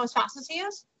Robotnik is now as fast as he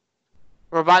is.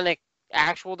 Robotnik,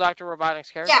 actual Dr. Robotnik's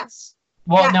character? Yes.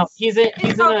 Well, yes. no, he's in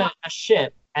a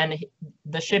ship, and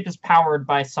the ship is powered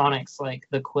by Sonic's like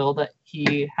the quill that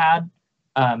he had,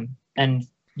 and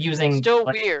using still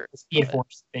like, weird. Speed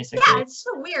Force basically. Yeah, it's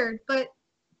so weird, but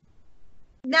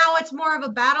now it's more of a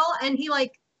battle, and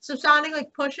so Sonic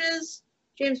like pushes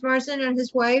James Marsden and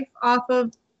his wife off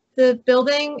of the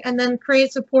building, and then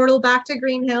creates a portal back to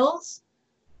Green Hills,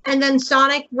 and then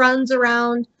Sonic runs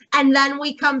around. And then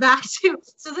we come back to,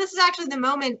 so this is actually the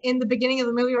moment in the beginning of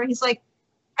the movie where he's like,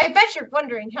 "I bet you're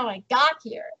wondering how I got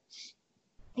here."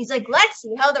 He's like, "Let's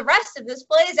see how the rest of this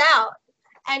plays out."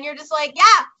 And you're just like,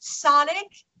 "Yeah,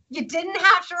 Sonic, you didn't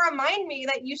have to remind me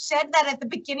that you said that at the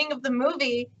beginning of the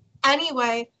movie."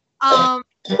 Anyway,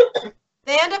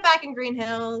 they end up back in Green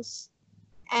Hills,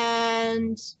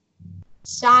 and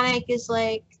Sonic is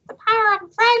like, "The power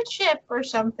of friendship" or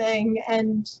something,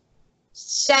 and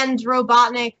sends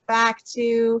Robotnik back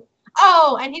to...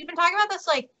 Oh, and he's been talking about this,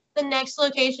 like, the next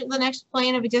location, the next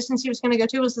plane of existence he was going to go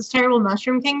to was this terrible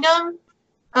Mushroom Kingdom.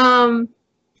 It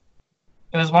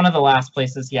was one of the last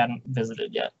places he hadn't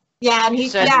visited yet. Yeah, and You he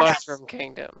said yeah. Mushroom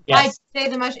Kingdom. Yes. I'd say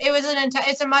the mushroom. It was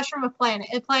it's a mushroom of planet,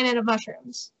 a planet of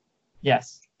mushrooms.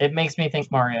 Yes. It makes me think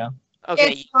Mario.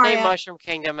 Okay, It's you say Mario. Mushroom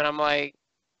Kingdom, and I'm like,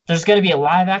 There's going to be a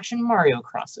live-action Mario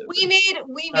crossover. We made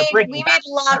Breaking Bad.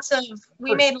 lots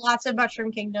of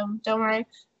Mushroom Kingdom. Don't worry,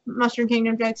 Mushroom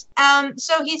Kingdom jokes.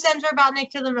 So he sends Robotnik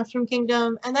to the Mushroom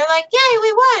Kingdom, and they're like, "Yay,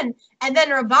 we won!" And then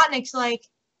Robotnik's like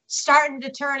starting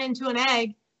to turn into an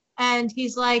egg, and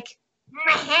he's like,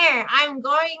 "I'm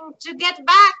going to get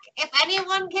back. If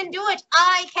anyone can do it,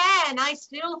 I can. I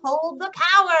still hold the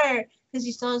power." Because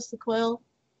he still has the quill.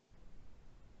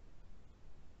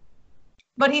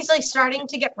 But he's like starting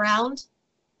to get round.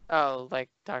 oh, like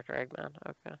Dr. Eggman.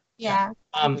 Okay. Yeah.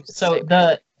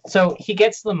 So he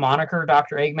gets the moniker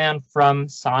Dr. Eggman from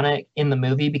Sonic in the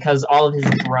movie because all of his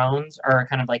drones are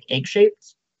kind of like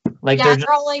egg-shaped. Like Yeah, they're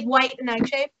they're all like white and egg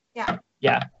shaped. Yeah.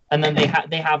 Yeah, and then they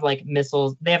have like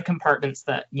missiles. They have compartments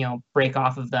that break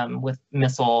off of them with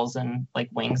missiles and like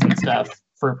wings and stuff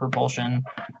for propulsion.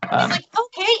 He's like,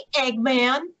 "Okay,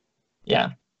 Eggman." Yeah.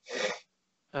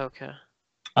 Okay.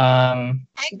 Eggman.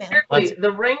 Seriously,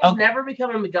 the rings never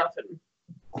become a MacGuffin.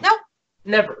 Nope.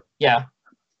 Never. Yeah.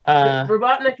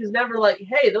 Robotnik is never like,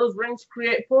 hey, those rings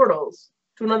create portals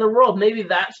to another world. Maybe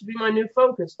that should be my new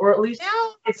focus, or at least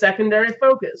a secondary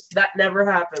focus. That never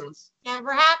happens.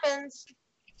 Never happens.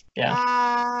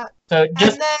 Yeah. So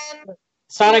just and then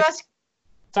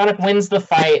Sonic wins the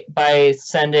fight by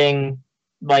sending,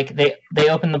 like, they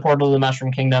open the portal to the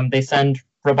Mushroom Kingdom. They send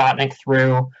Robotnik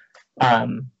through,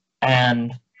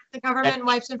 and the government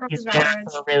wipes him from his there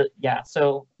records. yeah.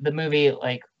 So the movie,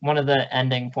 like, one of the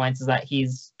ending points is that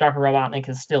Dr. Robotnik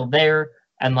is still there,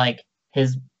 and like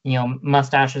his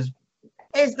mustache is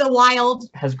the wild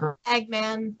has grown.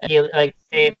 Eggman. He like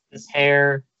shaved his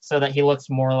hair so that he looks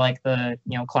more like the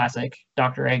classic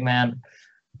Dr. Eggman.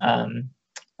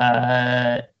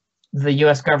 The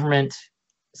U.S. government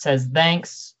says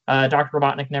thanks. Dr.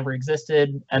 Robotnik never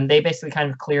existed, and they basically kind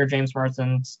of clear James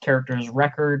Marsden's character's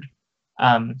record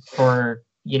for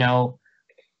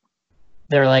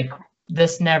they're like,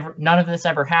 none of this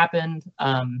ever happened,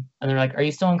 and they're like, are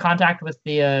you still in contact with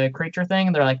the creature thing?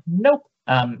 And they're like, nope.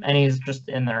 And he's just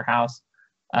in their house,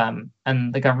 and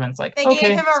the government's like, they okay.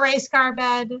 gave him a race car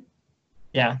bed.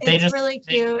 Yeah, it's really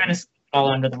cute. They kind of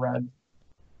all under the rug.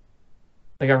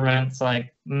 The government's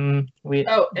like, we.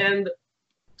 Oh, and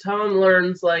Tom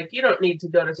learns, like, you don't need to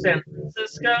go to San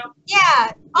Francisco.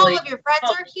 Yeah, all like, of your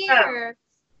friends are here.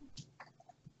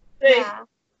 Yeah.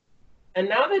 And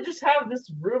now they just have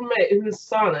this roommate who's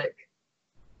Sonic.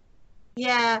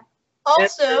 Yeah.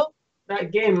 Also,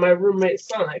 that game, My Roommate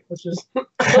Sonic, which is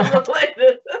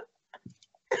unrelated.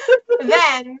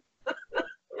 Then,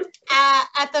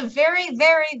 at the very,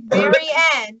 very, very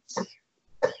end,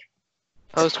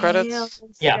 Post credits.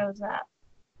 Shows up.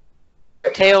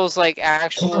 Tails, like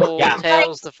actual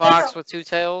Tails, the fox with two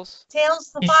tails.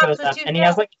 Tails, the He fox shows with up, two and he tails.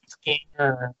 has like a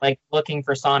scanner, like looking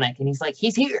for Sonic, and he's like,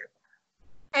 he's here.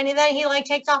 And then he like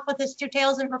takes off with his two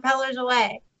tails and propellers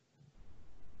away.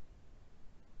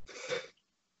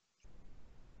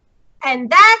 And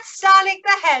that's Sonic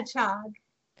the Hedgehog.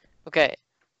 Okay,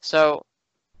 so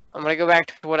I'm gonna go back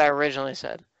to what I originally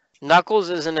said. Knuckles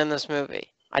isn't in this movie.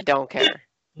 I don't care.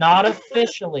 Not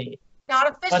officially. Not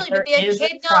officially, but the there is a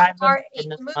echidnas tribe are in in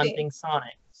the this movie. hunting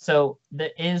Sonic. So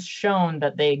it is shown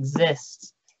that they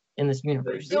exist in this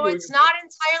universe. So it's not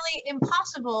entirely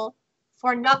impossible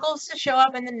for Knuckles to show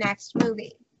up in the next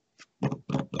movie.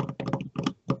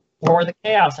 Or the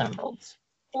Chaos Emeralds.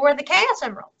 Or the Chaos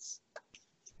Emeralds.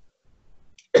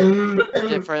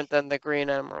 Different than the green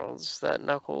emeralds that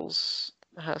Knuckles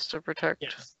has to protect.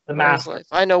 Yes, the mask.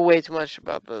 I know way too much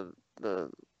about the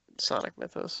Sonic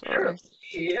mythos. Sorry.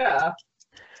 Yeah.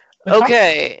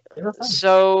 Okay, They were fun.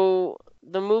 so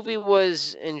the movie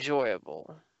was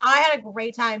enjoyable. I had a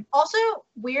great time. Also,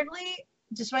 weirdly,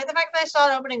 despite the fact that I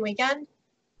saw it opening weekend,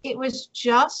 it was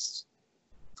just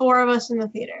 4 of us in the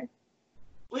theater.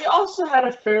 We also had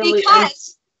a fairly...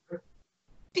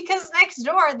 Because next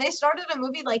door, they started a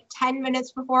movie like 10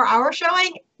 minutes before our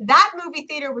showing. That movie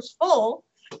theater was full.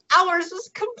 Ours was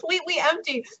completely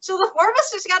empty. So the 4 of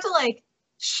us just got to like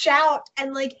shout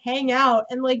and like hang out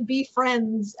and like be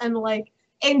friends and like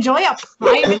enjoy a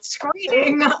private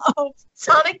screening of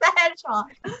Sonic the Hedgehog.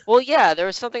 Well, yeah, there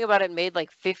was something about it made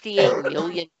like $58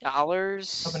 million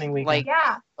Opening weekend. like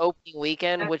Yeah. opening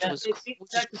weekend, which is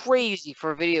crazy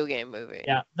for a video game movie.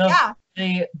 Yeah. Yeah.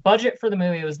 The budget for the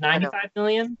movie was $95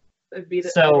 million. They beat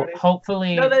it So already.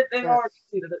 hopefully No, they already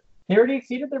exceeded it. they already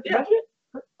exceeded their Yeah.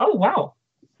 budget. Oh wow,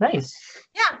 nice.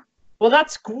 Yeah. Well,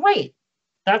 that's great.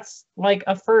 That's like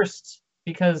a first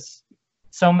because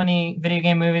so many video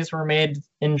game movies were made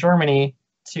in Germany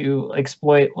to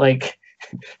exploit like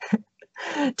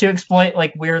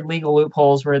weird legal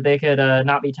loopholes where they could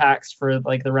not be taxed for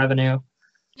like the revenue.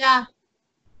 Yeah.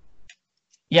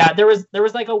 Yeah, there was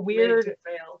like a Made weird to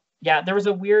fail. there was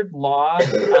a weird law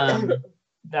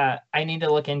that I need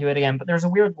to look into it again, but there's a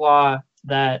weird law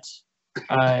that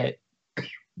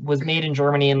was made in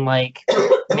Germany in like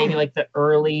maybe like the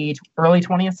early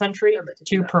 20th century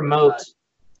to promote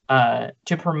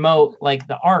like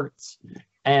the arts,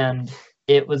 and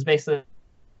it was basically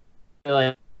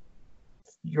like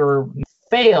your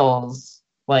fails,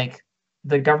 like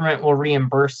the government will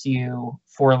reimburse you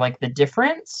for like the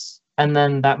difference, and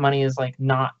then that money is like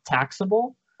not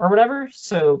taxable or whatever.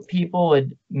 So people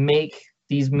would make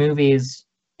these movies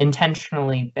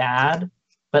intentionally bad,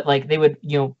 but like they would,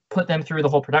 put them through the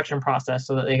whole production process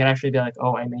so that they could actually be like,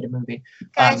 oh, I made a movie.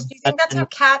 Guys, do you think that's how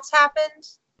Cats happened?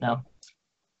 No.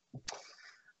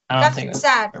 I don't That's think what's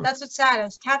sad. That's what's sad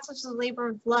is Cats was a labor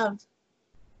of love.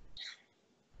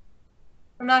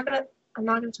 I'm not gonna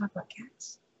talk about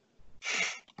Cats.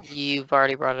 You've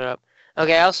already brought it up.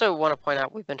 Okay, I also want to point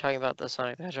out we've been talking about the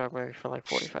Sonic the Hedgehog movie for like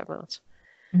 45 minutes.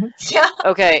 Yeah.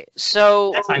 Okay,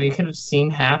 so that time you could have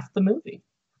seen half the movie.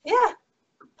 Yeah.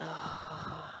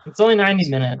 It's only 90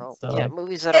 minutes. So. Yeah,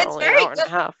 movies that are It's only an very hour and a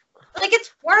half. Like,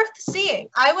 it's worth seeing.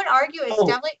 I would argue it's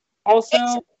definitely. Also,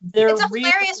 It's a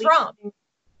hilarious romp.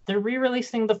 They're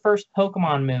re-releasing the first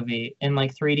Pokemon movie in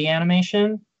like 3D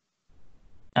animation,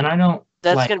 and I don't.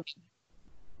 That's gonna be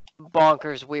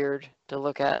bonkers weird to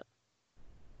look at.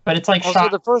 But it's like also,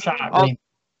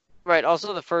 Right.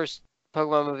 Also, the first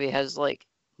Pokemon movie has like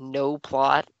no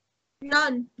plot.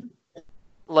 None.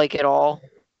 Like at all.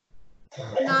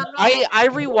 Not at all. I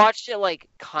rewatched it like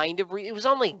kind of. It was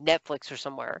on like Netflix or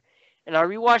somewhere, and I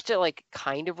rewatched it like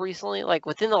kind of recently, like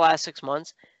within the last 6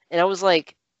 months, and I was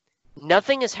like,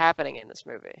 nothing is happening in this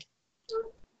movie.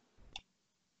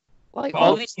 Like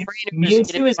all these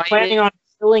Mewtwo is planning on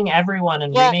killing everyone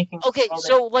and remaking. Okay,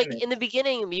 so like in the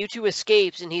beginning, Mewtwo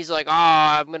escapes and he's like,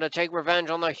 I'm gonna take revenge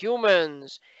on the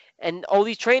humans. And all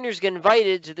these trainers get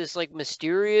invited to this like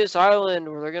mysterious island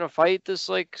where they're gonna fight this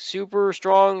like super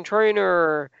strong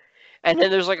trainer. And then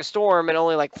there's like a storm and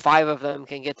only like 5 of them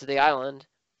can get to the island.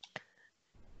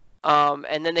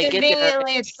 And then they get there.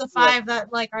 Conveniently, it's the 5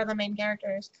 that like are the main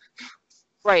characters.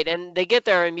 Right, and they get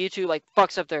there and Mewtwo like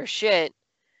fucks up their shit.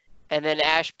 And then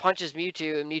Ash punches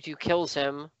Mewtwo, and Mewtwo kills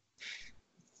him.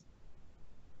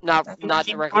 Not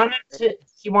directly.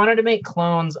 He wanted to make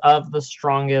clones of the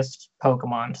strongest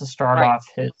Pokemon to start off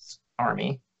his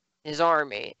army.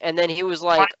 And then he was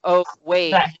like, "Oh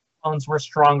wait, that clones were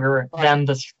stronger than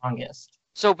the strongest."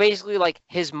 So basically, like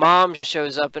his mom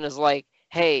shows up and is like,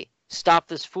 "Hey, stop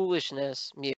this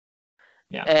foolishness, Mew."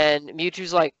 Yeah. And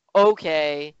Mewtwo's like,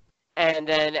 "Okay." And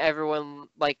then everyone,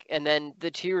 like, and then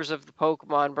the tears of the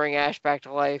Pokemon bring Ash back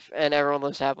to life, and everyone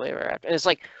lives happily ever after. And it's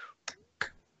like,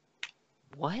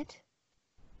 what?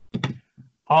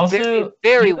 Also,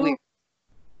 very weird.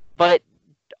 But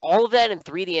all of that in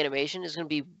 3D animation is going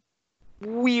to be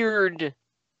weird.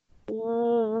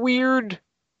 Weird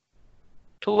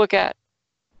to look at.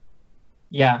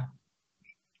 Yeah.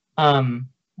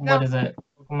 What is it?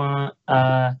 Pokemon,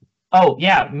 oh,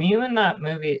 yeah, Mew in that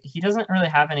movie, he doesn't really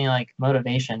have any, like,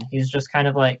 motivation. He's just kind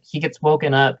of like, he gets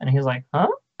woken up, and he's like, huh?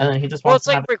 And then he just wants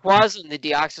to it's like Rayquaza in the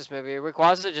Deoxys movie.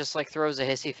 Rayquaza just, like, throws a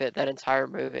hissy fit that entire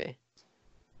movie.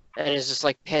 And is just,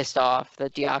 like, pissed off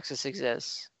that Deoxys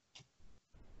exists.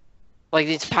 Like,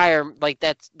 the entire, like,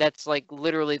 that's like,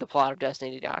 literally the plot of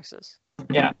Destiny Deoxys.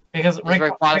 Yeah, because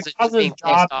Rayquaza's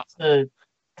job is to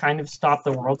kind of stop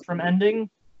the world from ending.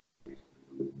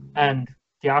 And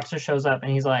Deoxys shows up,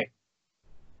 and he's like,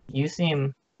 you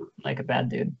seem like a bad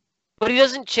dude. But he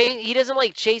doesn't chase. He doesn't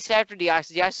like chase after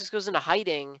Deoxys. Deoxys goes into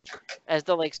hiding as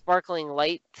the like sparkling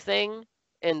light thing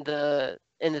in the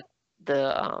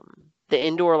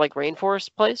indoor like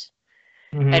rainforest place.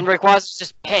 Mm-hmm. And Rayquaza's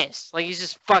just pissed. Like he's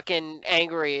just fucking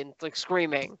angry and like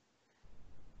screaming.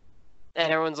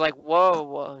 And everyone's like,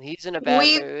 "Whoa, he's in a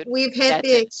bad mood." We've hit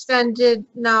the extended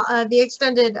the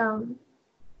extent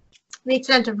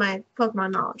of my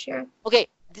Pokemon knowledge here. Okay.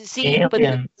 See, but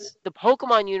the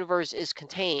Pokemon universe is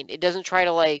contained. It doesn't try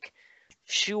to, like,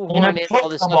 shoehorn in all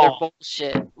this other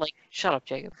bullshit. Like, shut up,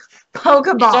 Jacob.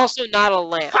 Pokeball. It's also not a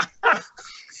lamp.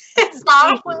 It's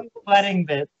not a lamp. Sweating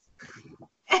bits.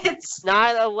 It's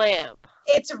not a lamp.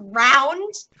 It's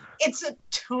round. It's a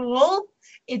tool.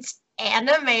 It's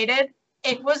animated.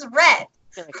 It was red.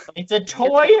 It's a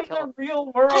toy in the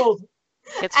real world.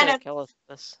 It's gonna kill us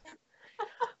with this.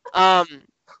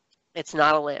 It's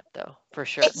not a lamp, though, for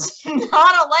sure. It's not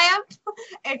a lamp.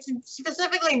 It's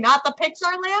specifically not the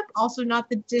Pixar lamp, also not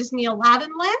the Disney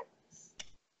Aladdin lamp.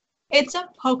 It's a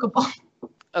Pokeball.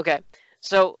 Okay,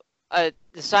 so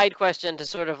the side question to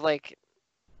sort of like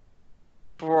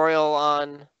broil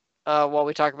on while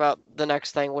we talk about the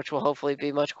next thing, which will hopefully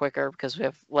be much quicker because we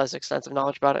have less extensive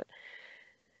knowledge about it.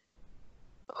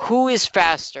 Who is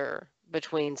faster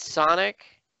between Sonic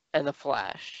and the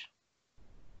Flash,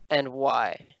 and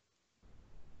why?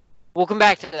 We'll come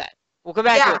back to that. We'll come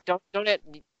back to it. Don't it.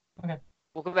 Okay.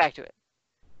 We'll come back to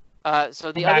it.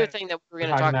 So the other thing that we're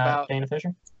going to talk about. Dana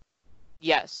Fisher?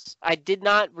 Yes. I did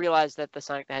not realize that the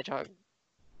Sonic the Hedgehog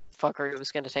fucker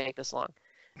was going to take this long,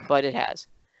 but it has.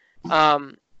 We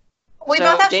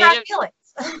both have strong feelings.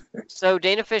 So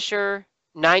Dana Fisher,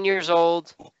 9 years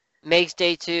old, makes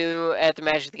day 2 at the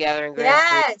Magic the Gathering Grand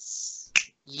Prix. Yes.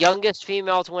 Youngest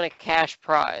female to win a cash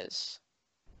prize.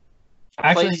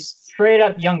 Actually, straight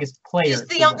up youngest player. She's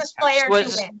the youngest player to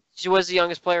win. She was the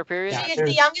youngest player, period? She is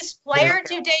the youngest player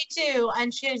to day 2,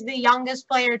 and she is the youngest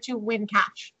player to win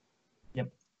cash. Yep.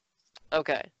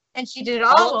 Okay. And she did it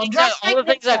all well. All the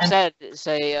things I've said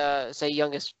say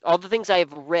youngest. All the things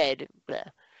I've read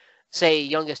say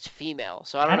youngest female.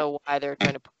 So I don't know why they're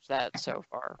trying to push that so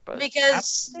far. But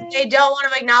because they don't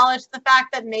want to acknowledge the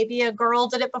fact that maybe a girl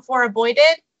did it before a boy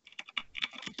did.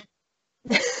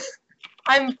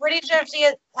 I'm pretty sure she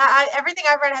is. Everything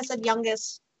I've read has said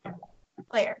youngest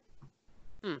player.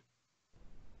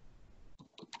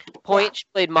 Point, she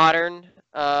played modern,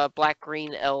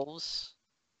 black-green elves,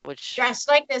 which dressed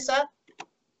like Nissa,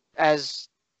 as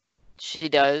she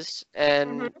does,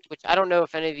 and which I don't know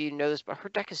if any of you know this, but her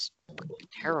deck is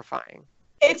terrifying.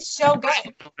 It's so good.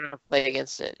 I'm gonna play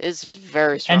against it. It's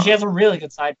very strong. And she has a really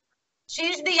good side.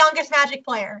 She's the youngest Magic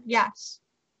player. Yes.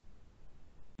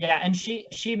 Yeah, and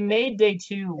she made day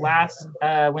 2 last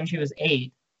when she was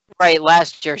 8. Right,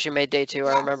 last year she made day 2.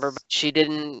 I remember, but she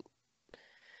didn't.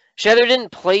 She either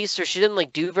didn't place or she didn't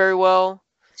like do very well.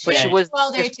 But she was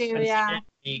well day 2. Yeah.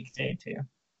 Day 2.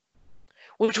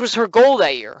 Which was her goal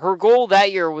that year. Her goal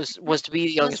that year was to be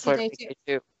the youngest player day to day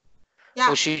 2. Yeah.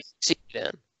 Which she succeeded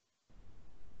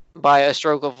in by a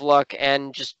stroke of luck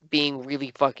and just being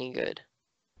really fucking good.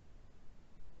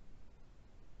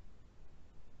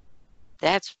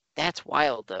 That's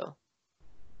wild though.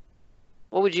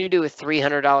 What would you do with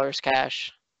 $300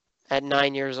 cash at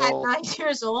 9 years old? At 9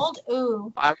 years old?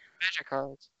 Ooh. 5 Magic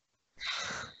cards.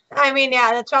 I mean,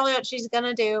 yeah, that's probably what she's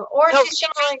gonna do. Or No, she's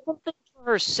gonna like something for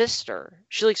her sister.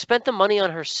 She like spent the money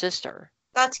on her sister.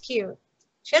 That's cute.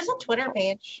 She has a Twitter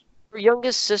page. Her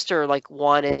youngest sister like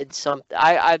wanted something.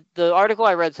 The article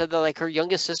I read said that like her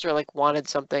youngest sister like wanted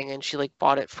something and she like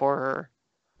bought it for her.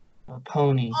 A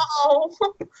pony. Oh.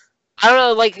 I don't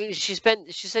know, like she said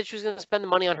she was gonna spend the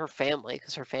money on her family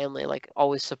because her family like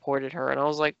always supported her, and I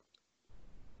was like,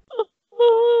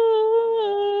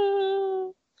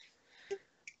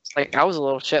 like I was a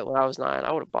little shit when I was 9.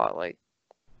 I would have bought like,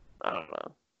 I don't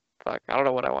know, fuck, I don't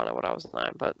know what I wanted when I was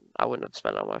 9, but I wouldn't have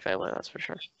spent it on my family, that's for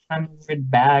sure. 100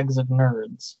 bags of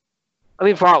nerds. I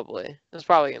mean, probably it's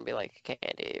probably gonna be like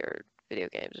candy or video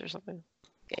games or something.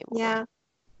 Yeah,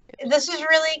 this is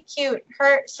really cute.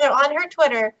 So on her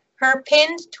Twitter. Her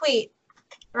pinned tweet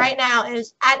right now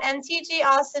is at MTG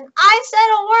Austin. I set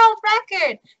a world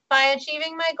record by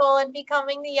achieving my goal and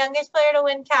becoming the youngest player to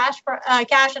win cash at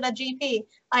a GP.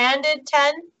 I ended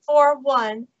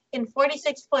 10-4-1 in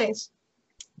 46th place.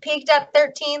 Peaked at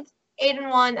 13th,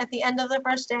 8-1 at the end of the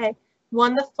first day.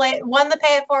 Won the pay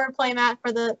it forward playmat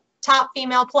for the top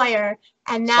female player,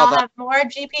 and now have more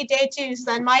GP day 2s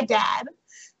than my dad.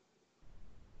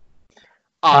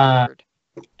 Awkward.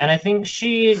 And I think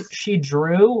she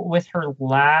drew with her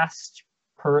last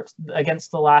against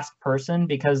the last person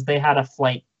because they had a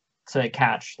flight to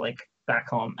catch like back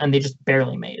home and they just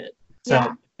barely made it. So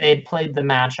if they'd played the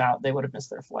match out, they would have missed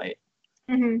their flight.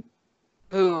 Mm-hmm.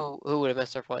 Who would have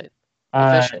missed their flight?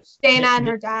 Dana and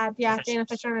her dad. Yeah, Dana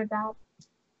Fisher and her dad.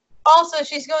 Also,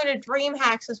 she's going to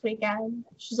DreamHacks this weekend.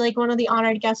 She's like one of the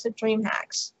honored guests at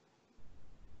DreamHacks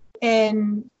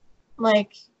in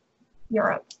like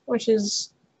Europe, which is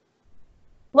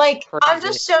like I'm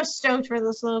just so stoked for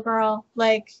this little girl.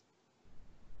 Like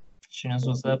she knows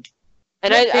what's up.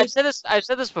 And I've said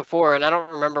this before, and I don't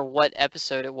remember what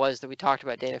episode it was that we talked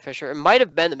about Dana Fisher. It might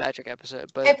have been the Magic episode,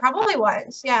 but it probably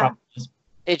was. Yeah,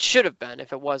 it should have been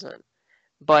if it wasn't.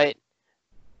 But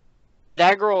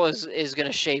that girl is going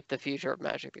to shape the future of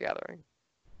Magic the Gathering.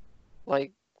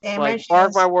 Like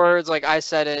mark my words. Like I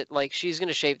said it. Like she's going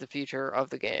to shape the future of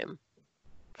the game.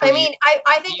 I mean,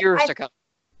 I think years to come.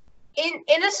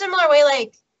 In a similar way,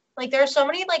 like there are so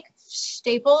many like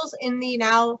staples in the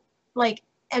now like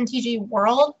MTG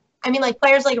world I mean, like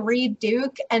players like Reed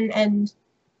Duke and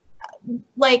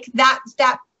like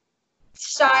that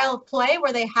style of play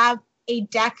where they have a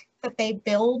deck that they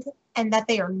build and that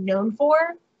they are known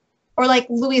for, or like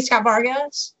Luis Scott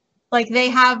Vargas, like they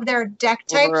have their deck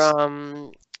types.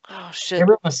 Or oh shit,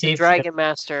 Everyone was safe. Dragon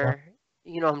Master.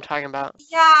 You know what I'm talking about.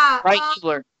 Yeah. Right,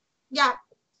 Keebler. Yeah.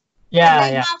 Yeah, And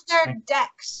they yeah. have their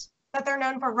decks that they're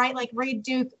known for, right? Like Reed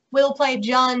Duke will play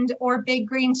Jund or Big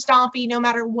Green Stompy no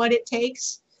matter what it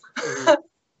takes.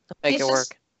 Make it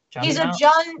work. He's a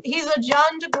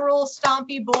Jund Gruul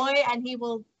Stompy boy, and he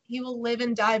will live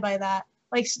and die by that.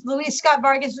 Like Luis Scott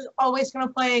Vargas is always going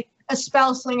to play a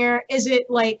spell slinger. Is it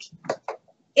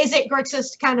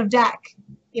Grixis kind of deck?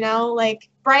 You know, like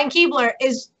Brian Keebler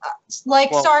is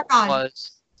like Sarkhan.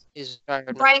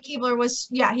 Brian Keebler was,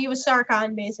 he was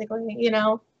Sarkhan basically. You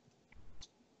know,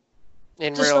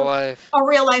 in just real life, a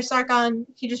real life Sarkhan.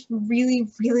 He just really,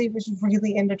 really was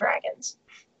really into dragons.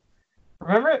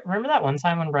 Remember that one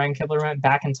time when Brian Keebler went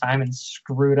back in time and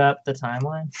screwed up the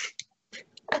timeline?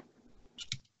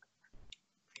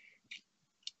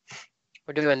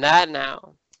 We're doing that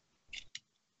now.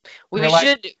 We Real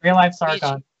life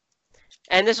Sarkhan.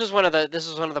 And this was one of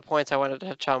the points I wanted to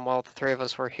touch on while the three of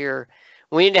us were here.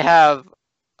 We need to have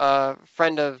a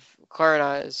friend of Clara and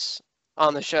I's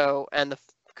on the show, and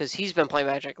because he's been playing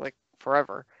Magic like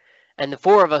forever, and the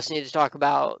four of us need to talk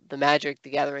about the Magic the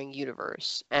Gathering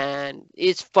universe, and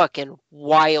it's fucking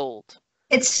wild.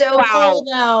 It's so cool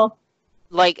though.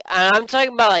 Like I'm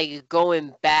talking about like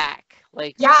going back,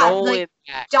 like like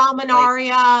back.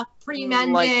 Dominaria, like,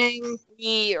 pre-mending, like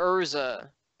pre-Urza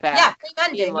back. Yeah,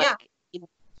 pre-mending, like, into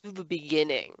the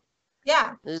beginning.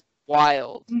 Yeah. This is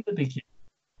wild. In the beginning.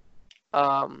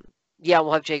 Yeah,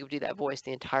 we'll have Jacob do that voice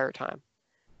the entire time.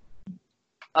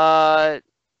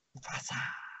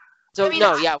 So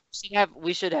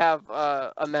we should have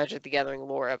a Magic the Gathering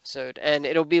lore episode, and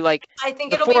it'll be like I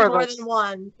think it'll be more than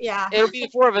one. Yeah. It'll be the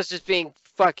four of us just being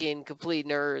fucking complete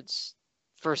nerds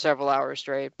for several hours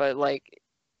straight, but like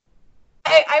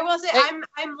I will say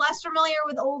I'm less familiar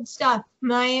with old stuff.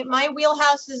 My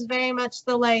wheelhouse is very much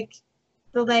the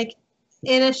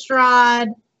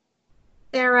Innistrad,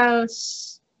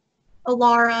 Theros,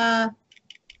 Alara,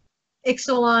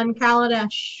 Ixalan,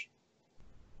 Kaladesh.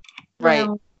 Right.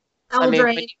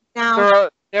 Eldraine now.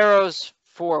 Theros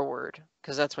forward,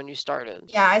 because that's when you started.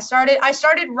 Yeah, I started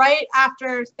right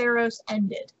after Theros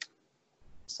ended.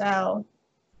 So.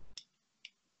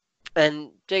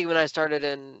 And Jacob and I started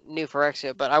in New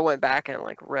Phyrexia, but I went back and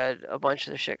like read a bunch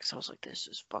of the shit because I was like, this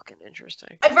is fucking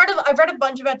interesting. I've read a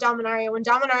bunch about Dominaria. When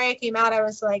Dominaria came out, I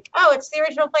was like, oh, it's the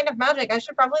original plane of Magic. I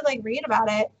should probably like read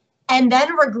about it. And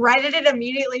then regretted it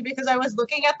immediately because I was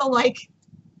looking at the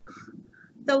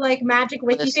Magic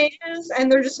wiki pages, and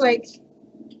they're just like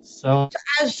so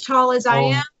as tall as I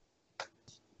am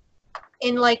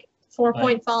in like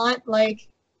 4-point font, like.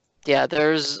 Yeah,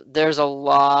 there's a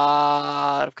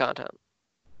lot of content.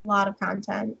 A lot of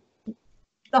content.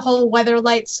 The whole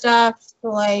Weatherlight stuff,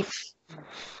 like.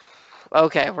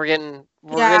 Okay, we're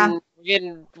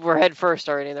head first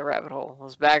already in the rabbit hole.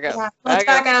 Let's back up. Yeah, let's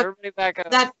back up. Everybody back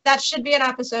up. That should be an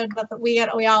episode that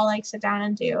we all like sit down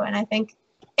and do, and I think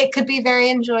it could be very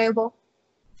enjoyable.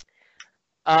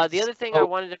 The other thing I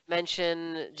wanted to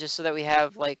mention, just so that we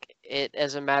have like it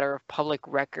as a matter of public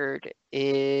record,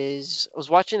 is I was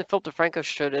watching the Philip DeFranco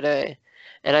show today,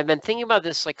 and I've been thinking about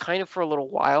this like kind of for a little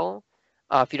while.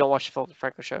 If you don't watch the Philip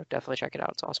DeFranco show, definitely check it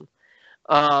out. It's awesome.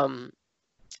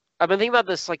 I've been thinking about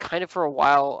this like kind of for a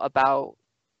while about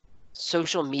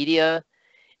social media,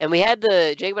 and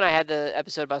Jacob and I had the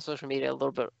episode about social media a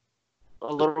little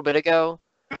bit ago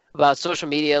about social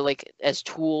media like as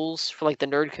tools for like the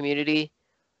nerd community.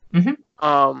 Mm-hmm.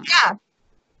 Yeah.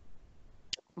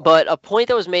 But a point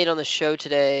that was made on the show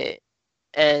today,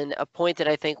 and a point that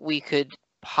I think we could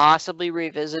possibly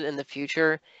revisit in the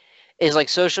future, is like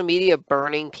social media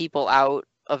burning people out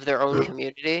of their own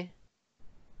community.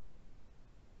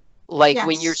 Like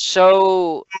when you're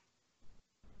so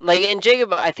like, and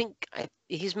Jacob, I think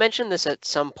he's mentioned this at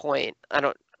some point. I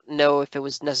don't know if it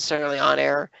was necessarily on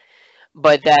air,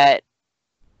 but that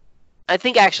I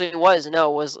think actually it was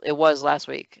last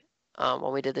week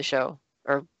when we did the show,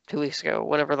 or 2 weeks ago,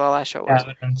 whenever the last show was.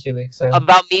 Yeah, it was 2 weeks ago.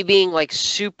 About me being like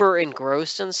super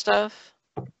engrossed in stuff,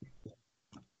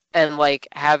 and like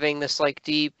having this like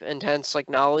deep, intense like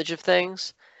knowledge of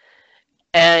things,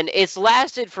 and it's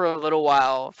lasted for a little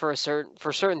while for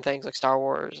certain things like Star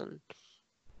Wars and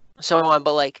so on.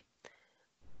 But like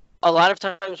a lot of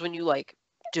times when you like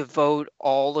devote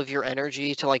all of your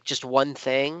energy to like just one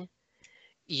thing,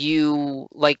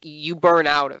 you burn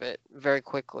out of it very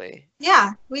quickly.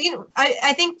 Yeah, we can.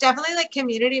 I think definitely like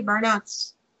community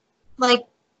burnouts, like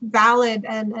valid,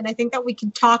 and I think that we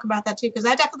can talk about that too because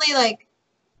I definitely like.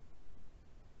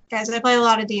 Guys, I play a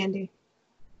lot of D&D.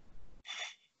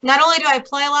 Not only do I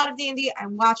play a lot of D&D, I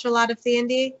watch a lot of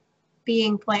D&D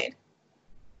being played,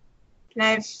 and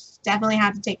I've definitely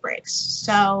had to take breaks.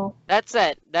 So That's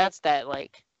that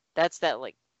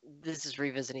this is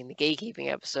revisiting the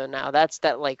gatekeeping episode now. That's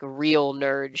that like real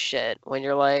nerd shit when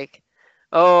you're like,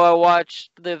 oh, I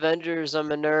watched the Avengers,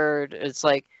 I'm a nerd. It's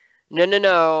like,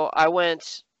 no, I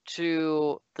went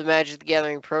to the Magic the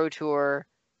Gathering Pro Tour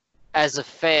as a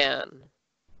fan.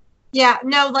 yeah,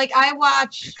 no, like I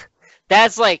watch.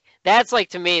 That's like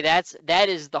to me, that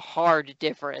is the hard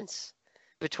difference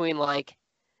between like.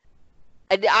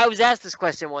 I was asked this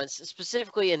question once,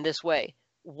 specifically in this way.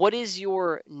 What is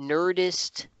your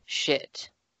nerdest shit?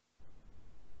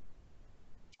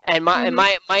 And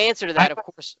my answer to that, of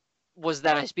course, was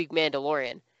that I speak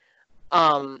Mandalorian.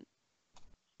 But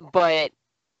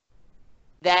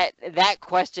that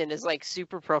question is like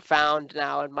super profound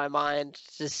now in my mind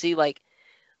to see like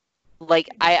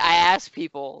I ask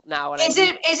people now. Is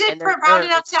it profound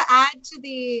enough to add to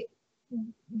the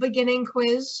beginning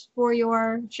quiz for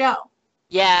your show?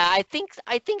 Yeah, I think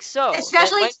so.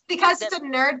 Especially because it's a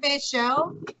nerd-based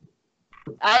show.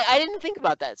 I didn't think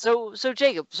about that. So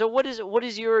Jacob, so what is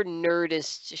your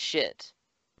nerdest shit?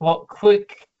 Well,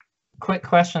 quick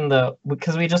question though,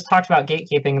 because we just talked about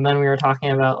gatekeeping, and then we were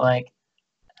talking about like,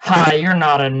 hi, you're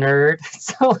not a nerd.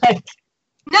 So like.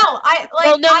 No, I like.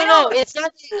 Well, no. It's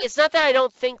not that I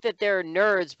don't think that they're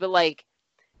nerds, but like,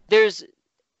 there's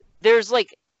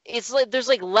like there's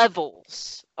like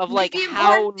levels of like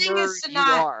how nerd you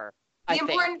are. The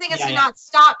important thing is to not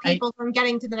stop people from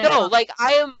getting to the next level. No, like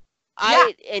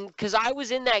and because I was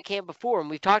in that camp before, and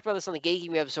we've talked about this on the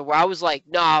gatekeeping episode, where I was like,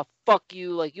 nah, fuck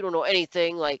you, like you don't know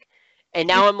anything, like, and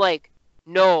now I'm like,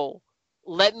 no,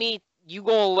 you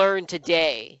gonna learn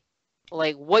today,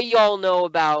 like what y'all know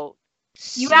about.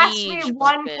 You asked me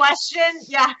one question,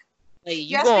 yeah. Like,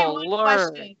 you gonna learn.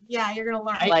 Question. Yeah, you're gonna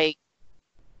learn. Like,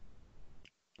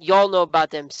 y'all know about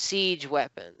them siege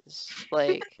weapons.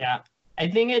 Like, yeah, I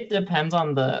think it depends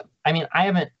on the. I mean, I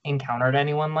haven't encountered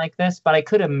anyone like this, but I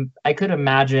could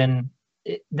imagine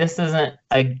this isn't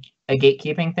a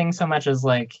gatekeeping thing so much as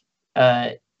like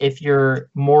if you're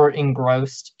more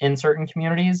engrossed in certain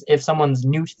communities, if someone's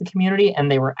new to the community and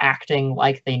they were acting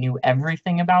like they knew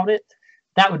everything about it,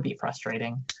 that would be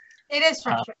frustrating. It is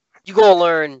frustrating. You gonna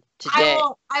learn today.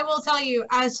 I will tell you,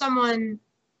 as someone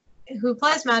who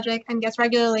plays Magic and gets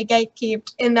regularly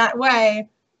gatekeeped in that way,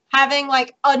 having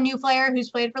like a new player who's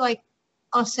played for like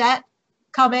a set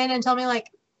come in and tell me like,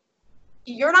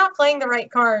 you're not playing the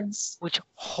right cards. Which,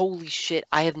 holy shit,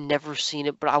 I have never seen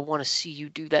it, but I want to see you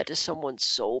do that to someone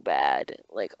so bad.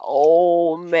 Like,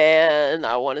 oh man,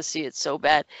 I want to see it so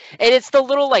bad. And it's the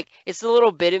little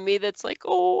bit in me that's like,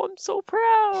 oh, I'm so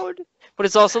proud. But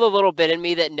it's also the little bit in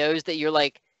me that knows that you're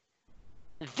like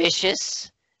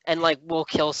vicious and like will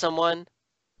kill someone.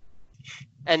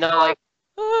 And they're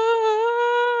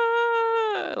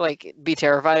like be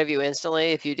terrified of you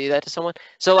instantly if you do that to someone.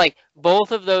 So like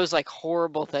both of those like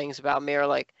horrible things about me are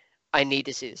like, I need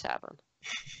to see this happen.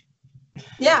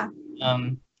 Yeah.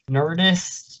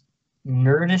 Nerdist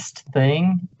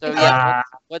thing. So yeah,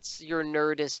 what's your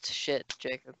nerdist shit,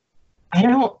 Jacob? I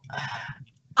don't.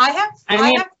 I have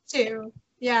two.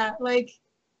 Yeah, like.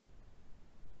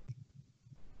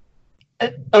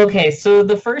 Okay, so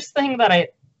the first thing that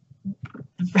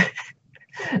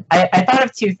I thought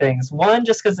of two things. One,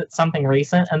 just because it's something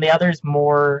recent, and the other is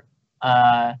more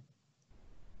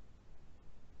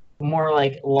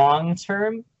like long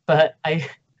term. But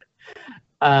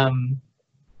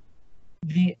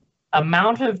the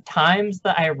amount of times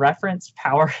that I reference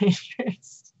Power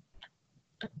Rangers.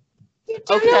 You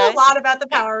do know a lot about the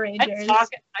Power Rangers.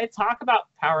 I talk about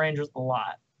Power Rangers a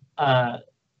lot.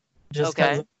 Just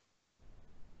because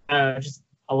just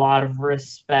a lot of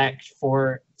respect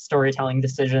for storytelling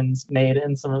decisions made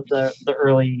in some of the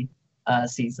early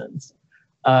seasons.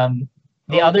 The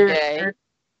other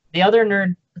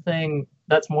nerd thing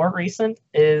that's more recent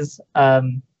is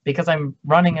because I'm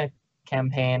running a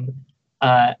campaign.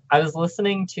 I was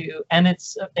listening to, and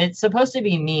it's supposed to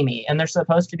be memey, and there's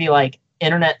supposed to be like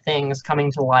internet things coming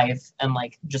to life and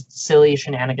like just silly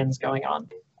shenanigans going on.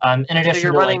 In addition, so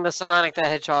you're running the Sonic the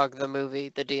Hedgehog, the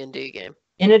movie, the D&D game.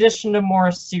 In addition to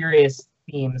more serious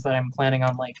themes that I'm planning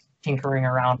on like tinkering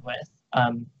around with,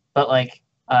 but like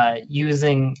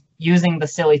using the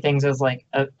silly things as like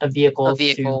a vehicle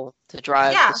to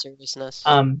drive the seriousness.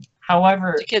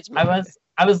 However,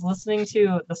 I I was listening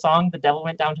to the song "The Devil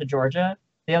Went Down to Georgia"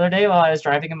 the other day while I was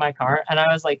driving in my car, and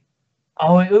I was like,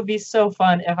 "Oh, it would be so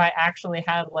fun if I actually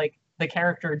had like the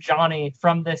character Johnny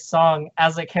from this song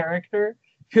as a character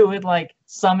who would like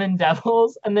summon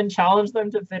devils and then challenge them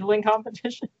to fiddling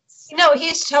competitions." No,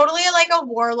 he's totally like a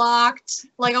warlock.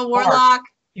 Like a warlock.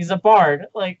 He's a bard.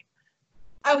 Like,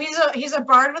 oh, he's a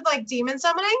bard with like demon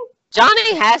summoning?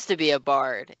 Johnny has to be a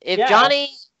bard. If Yeah. Johnny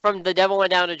from The Devil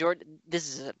Went Down to Georgia, this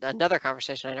is another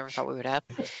conversation I never thought we would have.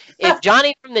 If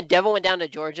Johnny from The Devil Went Down to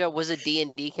Georgia was a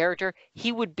D&D character,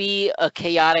 he would be a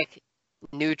chaotic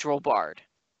neutral bard.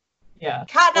 yeah.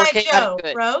 Cotton Or Eye chaotic Joe,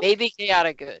 good. bro. Maybe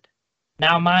chaotic good.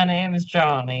 Now my name is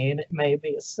Johnny, and it may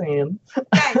be a sin.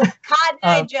 Guys, Cotton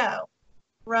Eye Joe.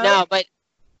 Bro. No,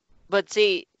 but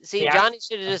see, Yeah, Johnny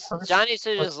should have of course.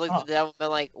 just looked at the devil and been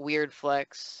like, weird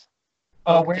flex.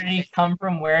 Oh, where did he come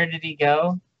from? Where did he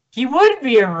go? He would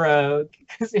be a rogue.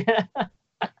 'Cause, yeah.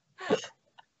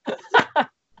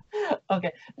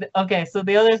 Okay. So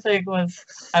the other thing was,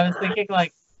 I was thinking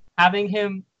like having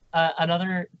him.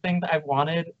 Another thing that I've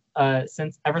wanted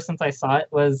ever since I saw it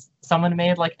was someone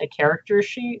made like a character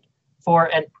sheet for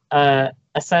an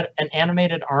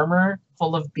animated armor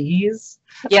full of bees.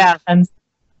 Yeah, And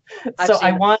I've so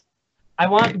seen I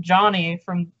want Johnny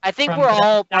from. I think from we're the-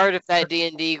 all part of that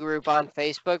D&D group on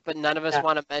Facebook, but none of us Yeah.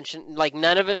 want to mention, like,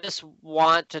 none of us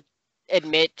want to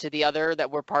admit to the other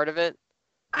that we're part of it.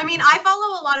 I mean, I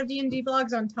follow a lot of D&D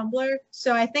blogs on Tumblr,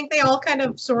 so I think they all kind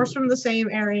of source from the same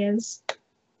areas.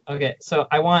 Okay, so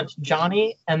I want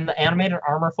Johnny and the animated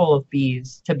armor full of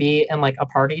bees to be in like a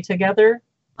party together,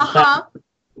 Uh-huh.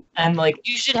 and like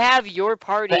You should have your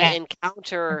party The-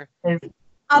 encounter. A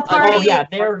oh party. yeah,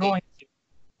 they're going to.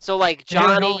 So, like, They're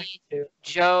going Johnny, to.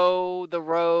 Joe, the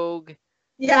rogue,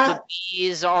 Yeah. the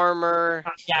bees armor.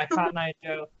 Yeah, Cotton Eye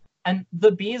Joe. And the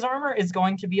bees armor is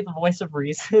going to be the voice of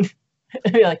reason.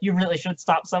 Be like, you really should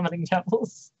stop summoning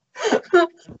devils.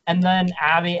 And then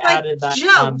Abby Like, added that.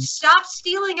 Joe, stop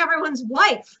stealing everyone's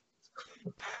wife.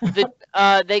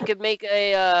 They could make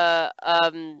a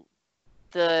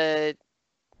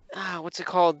what's it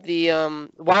called? The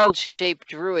wild shape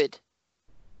druid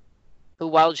who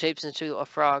wild shapes into a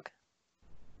frog.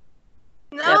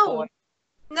 That No. boy.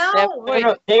 No. That No, boy.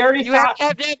 no, they already You have fought to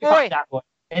have that they fought boy. that boy.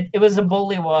 It was a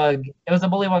bullywug. It was a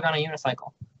bullywug on a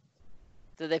unicycle.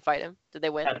 Did they fight him? Did they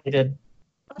win? Yeah, they did.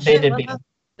 Oh, They shit, did what beat the- him.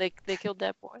 They killed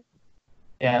that boy.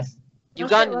 Yes. You Oh,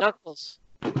 got shit, what- Knuckles.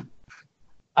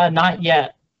 Not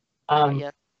yet.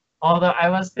 Yeah. Although I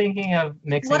was thinking of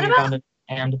mixing What the about- gun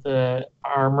and the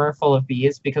armor full of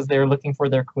bees because they were looking for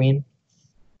their queen.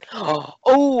 Oh,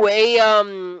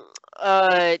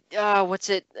 what's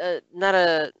it? Not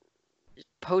a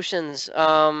potions.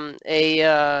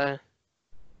 A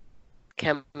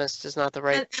chemist is not the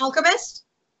right. An alchemist?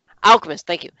 Alchemist.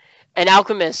 Thank you. An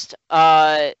alchemist.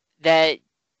 That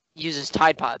uses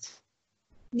Tide Pods.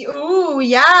 Ooh,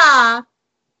 yeah.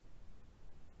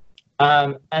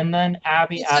 And then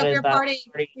Abby It's up added your that party.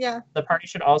 party- Yeah. the party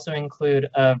should also include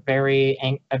a very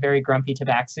grumpy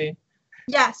Tabaxi.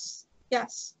 Yes.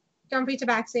 Yes. Grumpy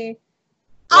Tabaxi.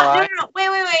 Why? No.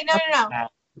 Wait. No.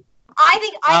 That. I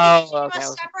think Oh,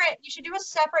 okay. you should do a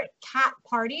separate cat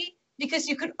party because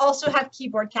you could also have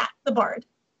keyboard cat, the bard.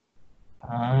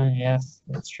 Yes,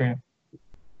 that's true.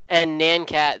 And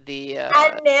Nancat, the And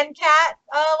Nancat,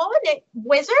 what would it?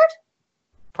 Wizard?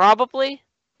 probably.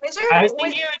 Wizard? I was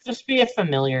thinking it would just be a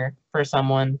familiar for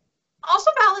someone. Also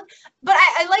valid, but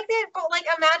I like the like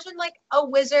imagine like a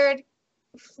wizard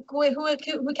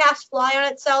who casts fly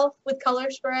on itself with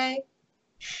color spray.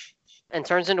 And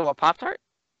turns into a Pop-Tart?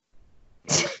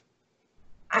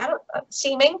 I don't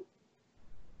seeming.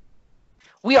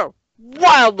 We are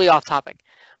wildly off topic.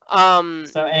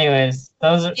 So, anyways,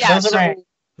 those are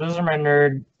my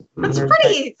nerd. That's nerd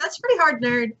pretty hard,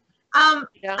 nerd.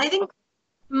 Yeah. I think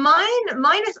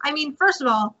mine is, I mean, first of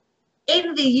all,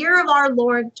 in the year of our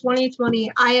Lord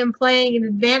 2020, I am playing an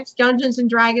Advanced Dungeons and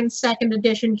Dragons 2nd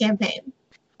Edition campaign.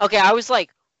 Okay, I was like,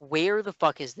 where the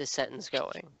fuck is this sentence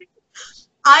going?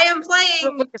 I am So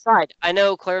playing quick aside, I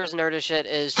know Claire's nerd as shit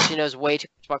is she knows way too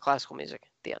much about classical music.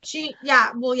 The end.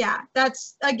 yeah,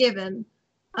 that's a given.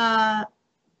 And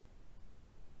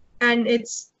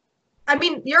it's, I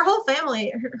mean, your whole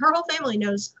family, her whole family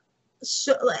knows,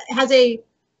 has a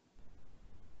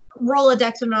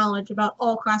Rolodex of knowledge about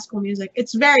all classical music.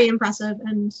 It's very impressive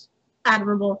and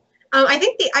admirable. I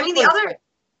think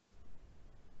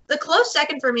the close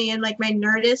second for me and like my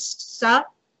nerdist stuff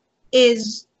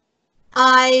is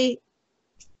I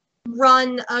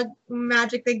run a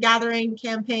Magic the Gathering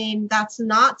campaign that's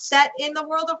not set in the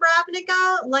world of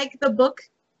Ravnica, like the book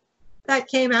that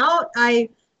came out. I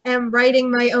am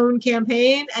writing my own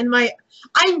campaign, and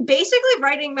I'm basically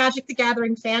writing Magic the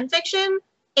Gathering fan fiction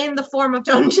in the form of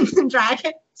Dungeons and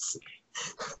Dragons.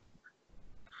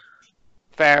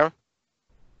 Fair.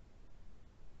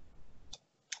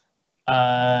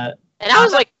 Uh, And I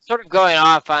was like sort of going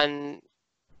off on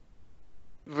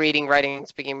reading, writing, and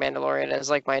speaking Mandalorian as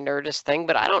like my nerdist thing,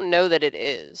 but I don't know that it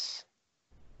is.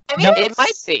 I mean, No, It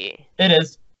might be. it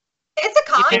is. it's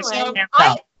a You think conlang.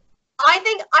 so? I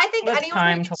think It's anyone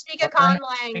time who to can speak a learn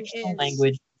conlang fictional is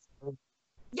language.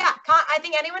 yeah. I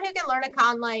think anyone who can learn a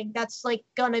conlang, that's like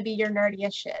gonna be your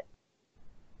nerdiest shit.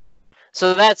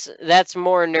 So that's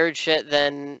more nerd shit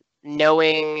than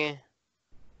knowing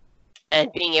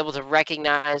and being able to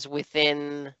recognize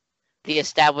within the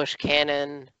established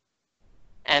canon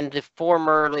and the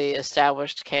formerly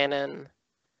established canon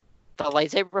the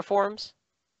lightsaber forms.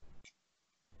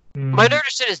 My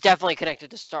nerdist shit is definitely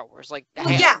connected to Star Wars. Like, Well,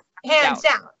 yeah, hands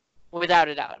down. without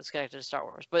a doubt, it's connected to Star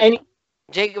Wars. But Any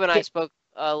Jacob and I spoke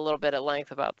a little bit at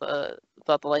length about the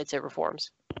lightsaber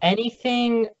forms.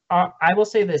 anything I will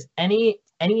say this, any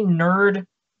nerd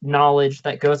knowledge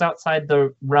that goes outside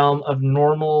the realm of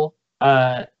normal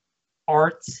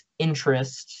arts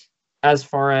interest, as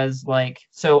far as like,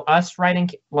 so us writing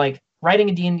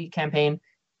a D&D campaign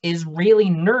is really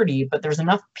nerdy, but there's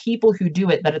enough people who do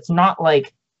it that it's not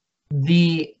like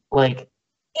the like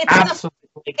It's absolutely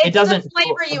it's it doesn't the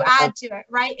flavor you add to it,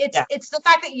 right? It's the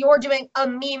fact that you're doing a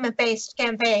meme-based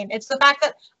campaign. It's the fact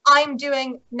that I'm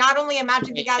doing not only a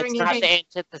Magic the Gathering It's not campaign.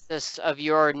 the antithesis of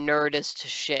your nerdist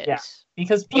shit. Yeah.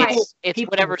 Because people It's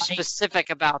people whatever write- specific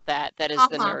about that is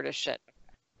the nerdist shit.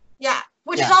 Yeah,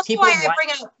 which Yeah, is also people why I like bring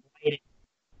up.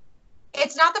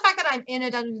 It's not the fact that I'm in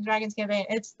a Dungeons and Dragons campaign.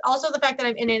 It's also the fact that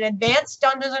I'm in an advanced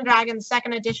Dungeons and Dragons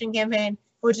 2nd edition campaign,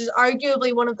 which is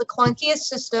arguably one of the clunkiest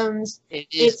systems. It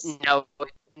is no,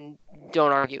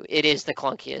 don't argue. It is the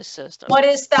clunkiest system. What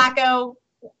is Thaco?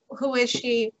 Who is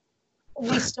she?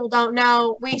 We still don't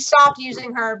know. We stopped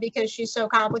using her because she's so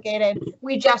complicated.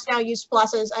 We just now use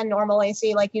pluses and normal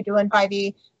AC like you do in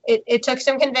 5e. It took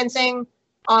some convincing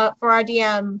for our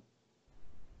DM,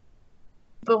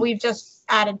 but we've just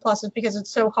added pluses because it's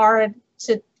so hard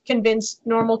to convince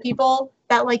normal people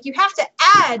that like you have to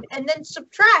add and then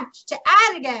subtract to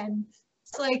add again.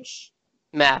 It's like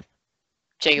Math.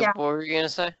 Jacob, Yeah. what were you gonna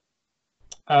say?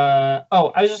 I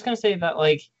was just gonna say that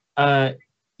like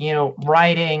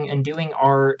writing and doing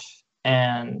art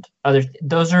and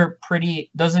those have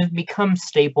become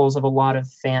staples of a lot of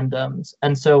fandoms.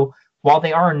 And so while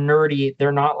they are nerdy,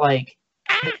 they're not like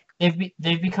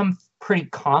they've become pretty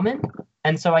common.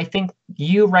 And so I think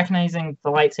you recognizing the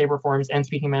lightsaber forms and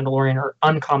speaking Mandalorian are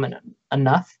uncommon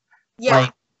enough. yeah.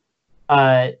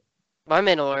 Like My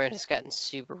Mandalorian has gotten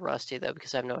super rusty though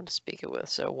because I have no one to speak it with.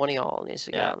 So one of y'all needs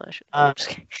to get Yeah. on that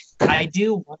shit. Uh, I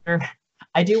do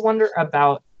wonder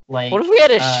about like What if we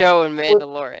had a show in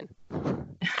Mandalorian?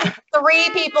 3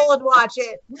 people would watch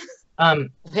it.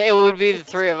 It would be the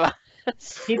 3 of us.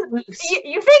 people who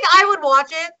You think I would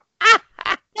watch it?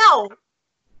 No.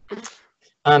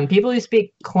 people who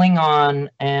speak Klingon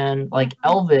and like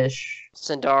Elvish.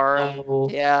 Sindar. So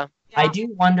Yeah. I do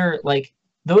wonder, like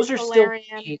those are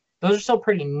Valerian. still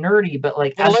pretty nerdy, but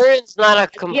like as Valerian's not a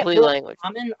complete they're language.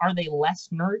 common, are they less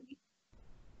nerdy?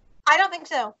 I don't think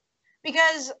so,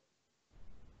 because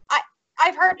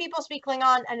I've heard people speak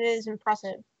Klingon and it is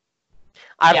impressive.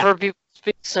 I've Yeah. heard people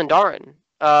speak Sindarin.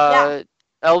 Yeah.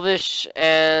 Elvish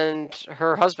and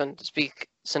her husband speak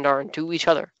Sindarin to each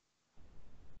other.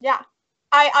 Yeah,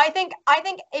 I think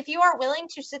if you are willing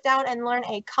to sit down and learn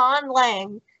a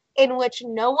conlang in which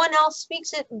no one else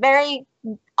speaks it very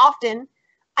often,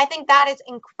 I think that is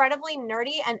incredibly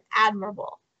nerdy and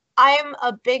admirable. I am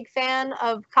a big fan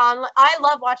of I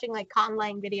love watching like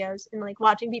conlang videos and like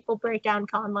watching people break down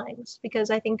conlangs because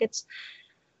I think it's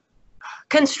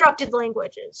constructed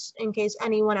languages, in case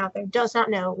anyone out there does not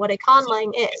know what a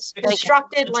conlang is.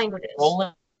 Constructed languages.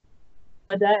 Roll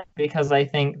with that, because I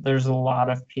think there's a lot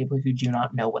of people who do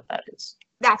not know what that is.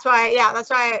 That's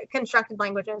why constructed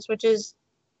languages, which is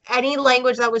any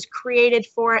language that was created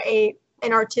for an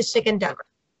artistic endeavor.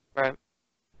 Right.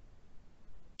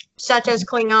 Such as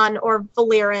Klingon or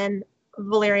Valerian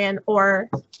or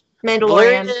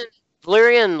Mandalorian.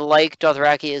 Valerian, like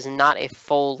Dothraki, is not a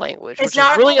full language, It's which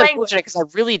not is a really full unfortunate because I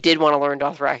really did want to learn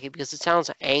Dothraki because it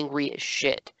sounds angry as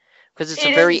shit. Because it's a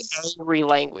It very is. angry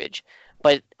language.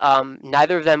 But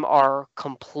neither of them are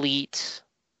complete.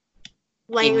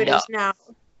 Languages now.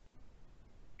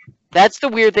 That's the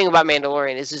weird thing about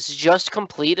Mandalorian is it's just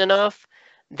complete enough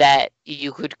that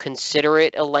you could consider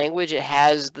it a language. It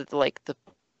has the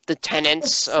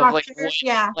tenets of like Structure,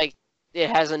 yeah. like it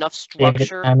has enough David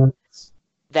structure. Tennant.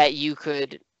 that you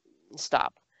could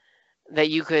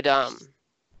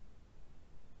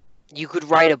you could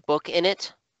write a book in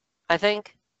it, I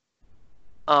think.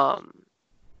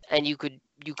 And you could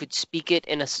speak it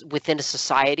within a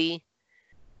society,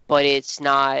 but it's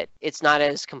not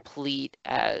as complete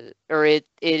as, or it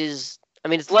is. I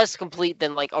mean, it's less complete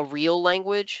than like a real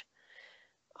language,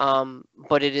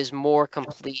 but it is more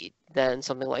complete than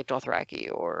something like Dothraki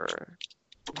or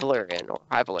Valyrian or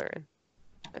High Valyrian,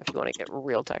 if you want to get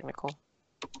real technical.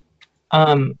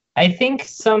 I think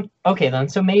okay then,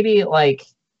 so maybe like,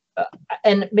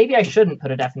 and maybe I shouldn't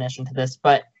put a definition to this,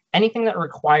 but anything that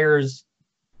requires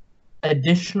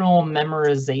additional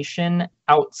memorization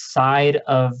outside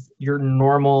of your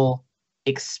normal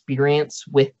experience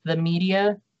with the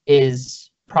media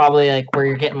is probably like where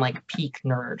you're getting like peak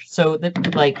nerd. So the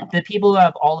people who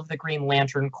have all of the Green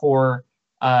Lantern Corps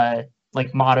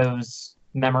like mottos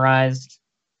memorized.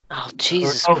 Oh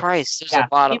Jesus Christ! There's a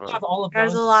lot of them. Have all of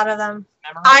There's those a lot of them.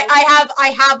 memorized.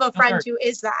 I have a friend who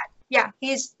is that. Yeah,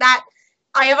 he's that.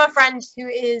 I have a friend who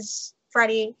is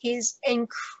Freddie. He's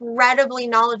incredibly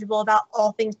knowledgeable about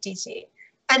all things DC,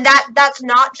 and that's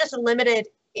not just limited.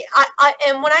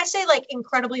 And when I say like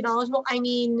incredibly knowledgeable, I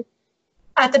mean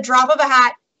at the drop of a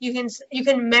hat, you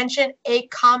can mention a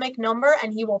comic number,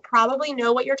 and he will probably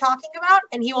know what you're talking about,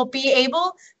 and he will be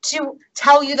able to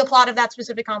tell you the plot of that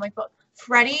specific comic book.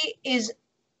 Freddie is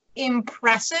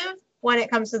impressive when it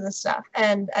comes to this stuff,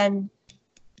 and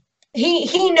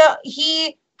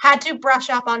he had to brush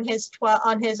up on his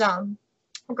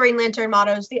Green Lantern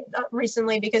mottos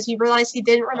recently because he realized he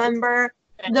didn't remember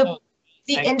the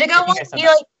Indigo one.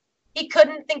 He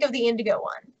couldn't think of the Indigo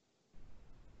one.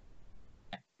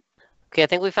 Okay, I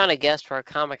think we found a guest for our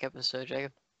comic episode,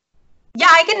 Jacob. Yeah,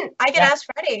 I can ask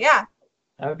Freddie. Yeah,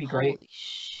 that would be great. Holy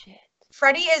shit!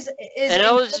 Freddie is. And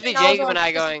it'll just be Jacob and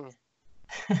I going.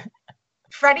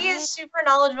 Freddie is super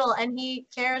knowledgeable, and he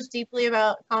cares deeply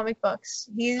about comic books.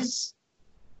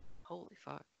 Holy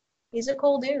fuck! He's a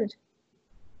cool dude.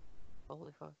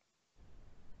 Holy fuck!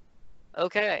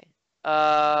 Okay.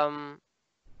 Wow.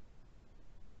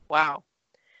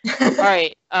 All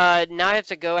right. Now I have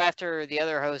to go after the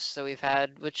other hosts that we've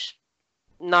had, which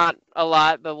not a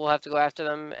lot, but we'll have to go after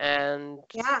them, and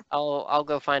yeah, I'll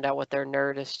go find out what their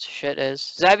nerdist shit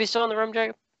is. Is Abby still in the room,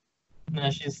 Jacob?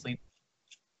 No, she's asleep.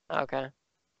 Okay.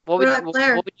 What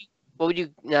would you?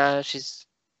 Nah, she's.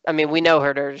 I mean, we know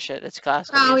her nerdist shit. It's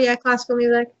classical. Oh music. yeah, classical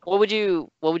music. What would you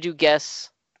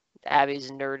guess Abby's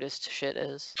nerdist shit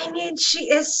is? I mean, she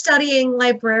is studying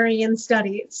librarian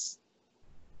studies.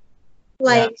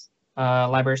 Like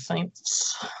library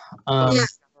science. Yeah.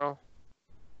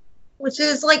 Which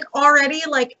is like already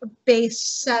like base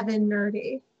 7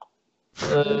 nerdy.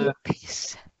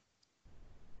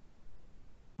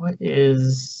 What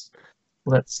is?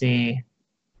 Let's see.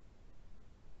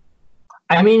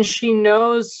 I mean, she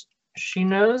knows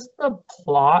the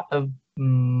plot of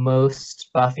most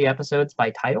Buffy episodes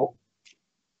by title,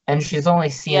 and she's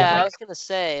only seen. Yeah, I was gonna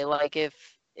say like if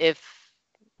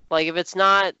it's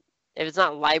not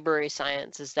library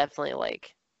science, it's definitely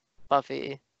like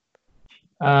Buffy.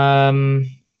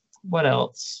 What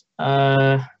else?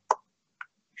 I'm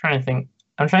trying to think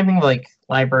of like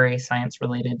library science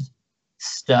related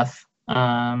stuff.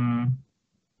 I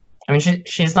mean,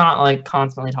 she's not like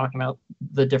constantly talking about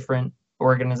the different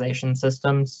organization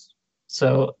systems,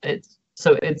 so it's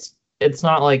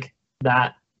not like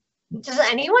that. Does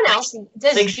anyone else? Do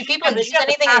people use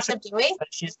anything except Dewey? But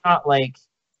she's not like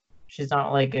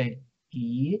a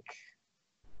geek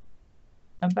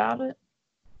about it.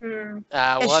 We'll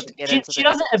have to get into. She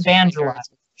doesn't evangelize.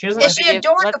 Is she a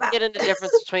dork about? Let's get into the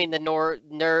difference between the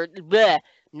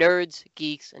nerds,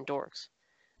 geeks, and dorks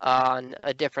on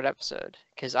a different episode,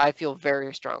 because I feel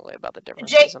very strongly about the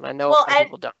differences, and I know a lot of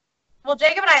people don't. Well,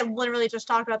 Jacob and I literally just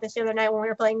talked about this the other night when we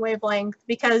were playing Wavelength,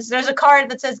 because there's a card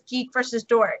that says geek versus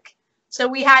dork. So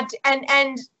we had to,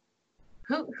 and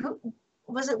who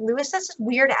was it? Lewis says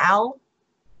Weird Al.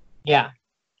 Yeah.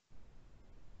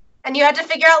 And you had to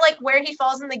figure out like where he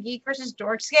falls in the geek versus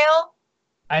dork scale.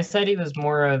 I said he was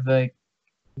more of a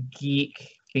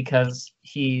geek because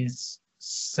he's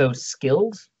so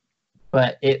skilled,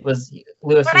 but it was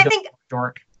Lewis. But I think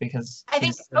dork because I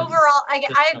think overall,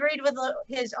 I agreed with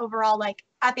his overall. Like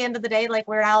at the end of the day, like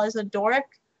Weird Al is a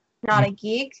dork, not a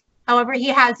geek. However, he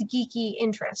has geeky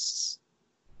interests.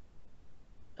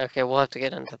 Okay, we'll have to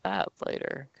get into that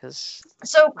later, because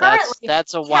so currently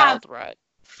that's a wild ride.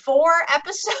 4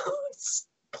 episodes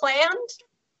planned.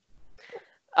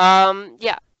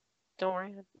 Yeah. Don't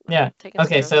worry. Yeah.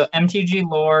 Okay, so MTG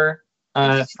lore,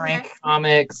 Frank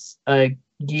comics,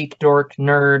 geek, dork,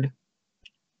 nerd.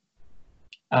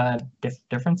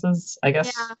 differences, I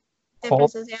guess. Yeah.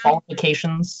 Differences, yeah.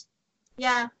 Qualifications.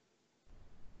 Yeah.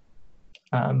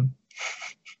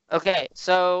 Okay,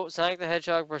 so Sonic the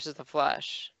Hedgehog versus the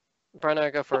Flash.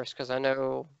 Brenna, go first because I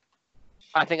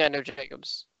think I know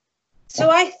Jacob's. So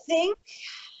I think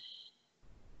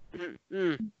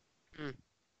Mm.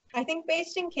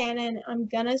 based in canon, I'm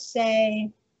gonna say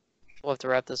We'll have to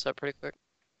wrap this up pretty quick.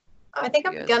 I think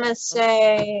I'm Yes. gonna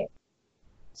say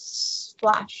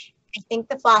Flash. I think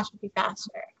the Flash would be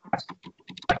faster.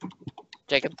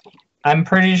 Jacob. I'm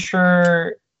pretty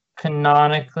sure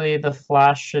canonically the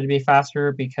Flash should be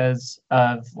faster because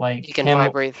of like You can him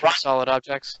vibrate through solid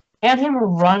objects. and him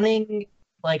running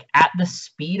like at the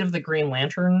speed of the Green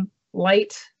Lantern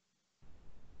light.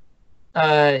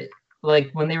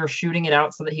 Like when they were shooting it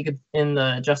out so that he could in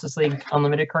the Justice League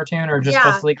Unlimited cartoon or just Yeah.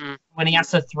 Justice League Mm. when he has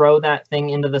to throw that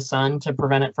thing into the sun to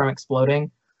prevent it from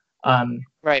exploding.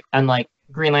 Right. And like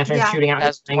Green Lantern Yeah. shooting out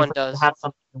As his thing one for does. to have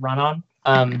something to run on.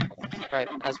 Right,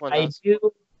 as one I does. do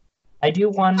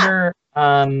wonder.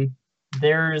 I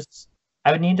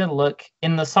would need to look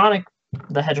in the Sonic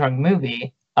the Hedgehog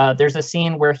movie. There's a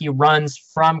scene where he runs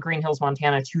from Green Hills,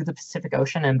 Montana, to the Pacific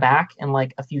Ocean and back in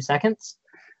like a few seconds.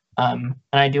 And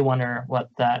I do wonder what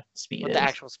that speed What is. the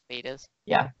actual speed is.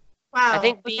 Yeah. Wow. I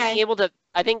think being okay. able to.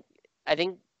 I think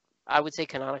I would say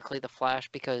canonically the Flash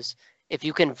because if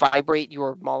you can vibrate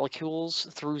your molecules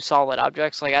through solid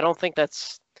objects, like I don't think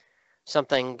that's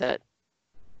something that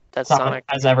Sonic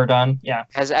has ever done. Yeah.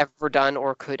 has ever done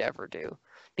or could ever do,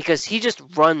 because he just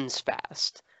runs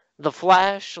fast. The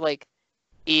Flash like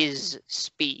is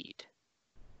speed.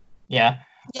 Yeah.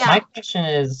 Yeah. My question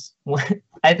is,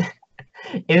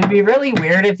 it would be really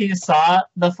weird if you saw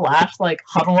the Flash like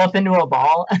huddle up into a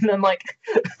ball and then like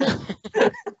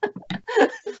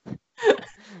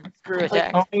Screw like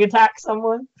attack. homing attack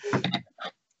someone.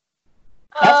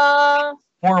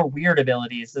 More weird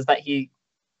abilities is that he's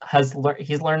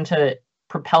learned to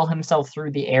propel himself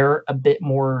through the air a bit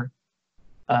more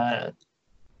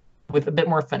with a bit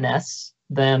more finesse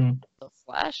than The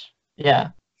Flash? yeah.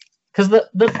 Because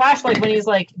the Flash, like when he's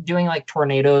like doing like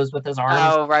tornadoes with his arms,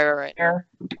 Oh, right. air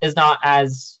is not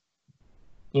as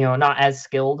not as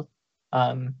skilled.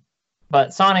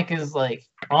 But Sonic is like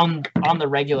on the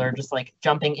regular, just like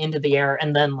jumping into the air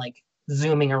and then like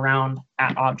zooming around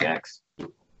at objects.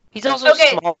 He's also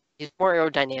Okay. small. He's more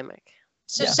aerodynamic.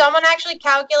 So Yeah. someone actually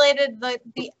calculated the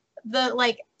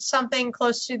like something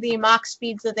close to the Mach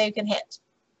speeds that they can hit.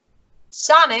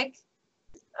 Sonic,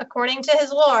 according to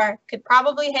his lore, could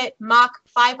probably hit Mach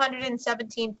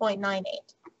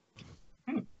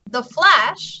 517.98. The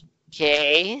Flash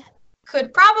Okay.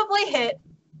 could probably hit.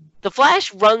 The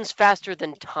Flash runs faster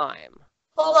than time.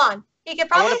 Hold on. He could I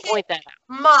probably want to hit point that out.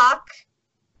 Mach.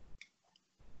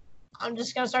 I'm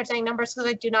just going to start saying numbers because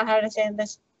I do not know how to say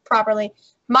this properly.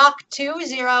 Mach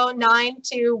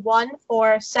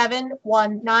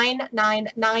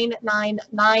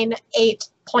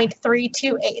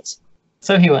 209214719999998.328.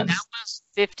 So he wins. That was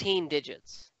 15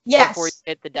 digits. Yes. Before you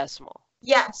hit the decimal.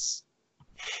 Yes.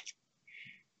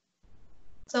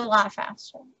 It's a lot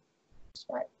faster. That's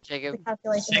what the Jacob.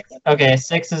 calculation is. Okay,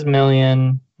 6 is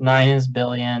million, 9 is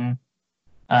billion,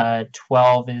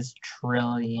 12 is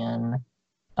trillion,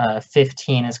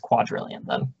 15 is quadrillion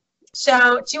then.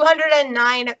 So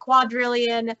 209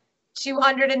 quadrillion,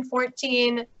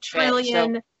 214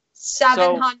 trillion,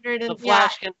 700 The and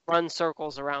Flash can run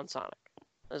circles around Sonic.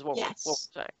 Is what Yes. we're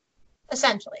saying.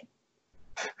 essentially.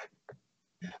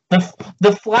 The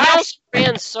He Flash. also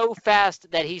ran so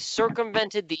fast that he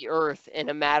circumvented the Earth in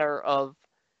a matter of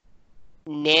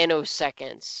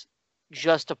nanoseconds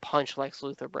just to punch Lex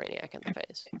Luthor Brainiac in the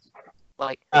face.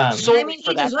 Like, Um, solely I mean,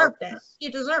 for he that deserved it. purpose. He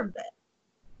deserved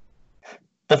it.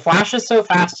 The Flash is so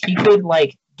fast he could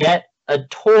like get a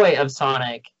toy of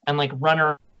Sonic and like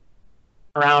run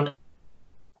around,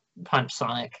 punch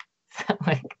Sonic,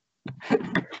 like,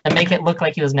 and make it look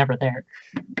like he was never there.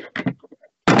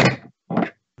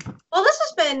 Well, this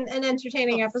has been an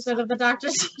entertaining episode of the Dr.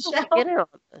 C Show. Get in on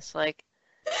this. Like,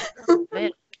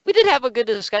 man, we did have a good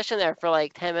discussion there for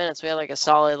like 10 minutes. We had like a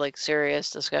solid, like, serious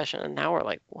discussion. And now we're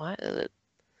like, what is it?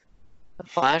 The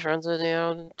Flash runs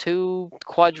at, 2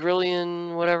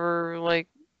 quadrillion, whatever, like.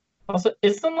 Also,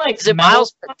 isn't like Is it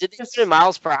miles? Did they put it in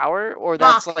miles per hour? Or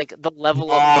that's Mach. like the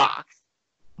level of Mach.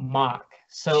 Mach? Mach?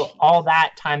 So all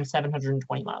that times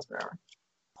 720 miles per hour.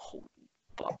 Holy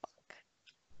fuck.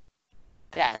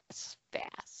 That's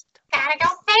fast. Gotta go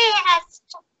fast.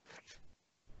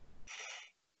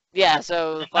 Yeah,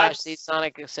 so the Flash sees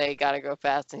Sonic say, gotta go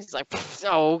fast, and he's like,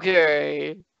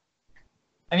 okay.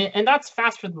 I mean, and that's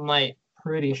faster than light,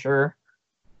 pretty sure.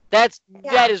 That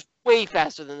Yeah. is way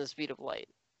faster than the speed of light.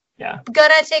 Yeah.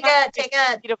 Gonna take a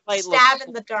Speed of light stab looks-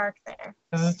 in the dark there.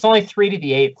 Because it's only 3 to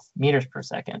the 8th meters per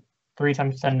second. 3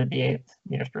 times 10 to the 8th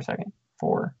meters per second.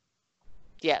 4.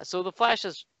 Yeah, so the Flash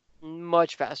is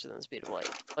much faster than the speed of light.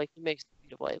 Like, it makes the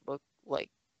speed of light look like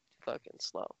fucking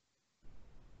slow.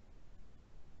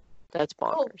 That's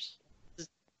bonkers.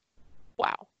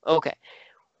 Wow. Okay.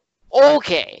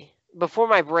 Okay. Before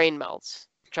my brain melts,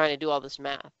 trying to do all this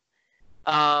math.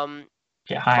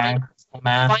 Get high on crystal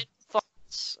math. Final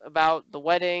thoughts about the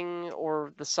wedding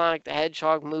or the Sonic the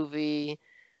Hedgehog movie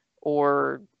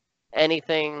or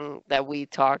anything that we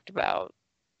talked about.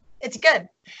 It's good.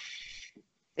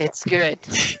 It's good.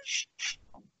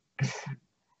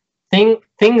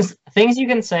 Things you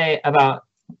can say about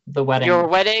the wedding. Your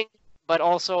wedding, but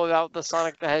also about the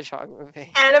Sonic the Hedgehog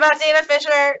movie. And about Dana Fisher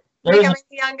There was, becoming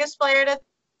the youngest player to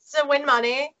win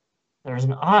money. there was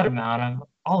an odd amount of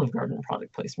Olive Garden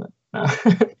product placement. No.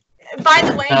 By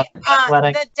the way,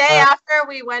 wedding. the day after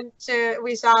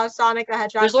we saw Sonic the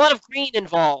Hedgehog. There's a lot of green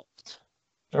involved.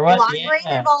 There A was, lot of green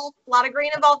involved. A lot of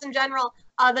green involved in general.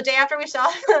 The day after we saw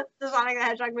the Sonic the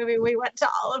Hedgehog movie, we went to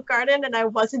Olive Garden, and I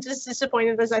wasn't as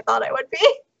disappointed as I thought I would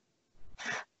be.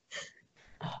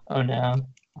 Oh no.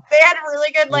 They had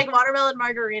really good like watermelon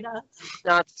margarita,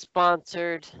 Not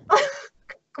sponsored.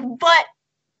 but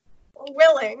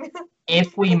willing.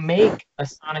 If we make a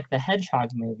Sonic the Hedgehog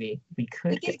movie, we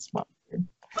could get sponsored.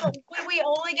 We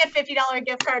only get $50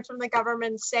 gift cards from the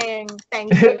government saying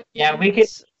thank you. Yeah, we could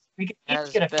Has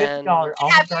each get a been- $50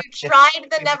 Olive Have Garden you gift tried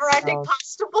the never ending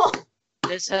possible?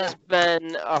 This has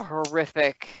been a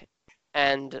horrific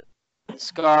and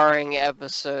scarring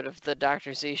episode of the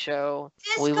Dr. Z Show.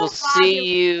 We will see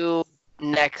you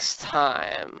next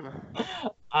time.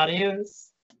 Adios.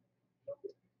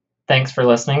 Thanks for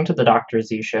listening to the Dr.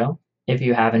 Z Show. If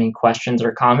you have any questions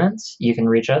or comments, you can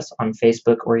reach us on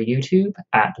Facebook or YouTube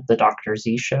at The Dr.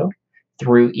 Z Show,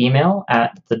 through email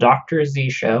at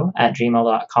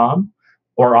thedrzshow@gmail.com,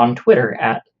 or on Twitter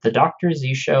at The Dr.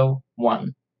 Z Show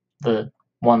 1, the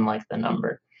 1 like the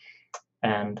number.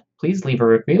 And please leave a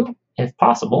review, if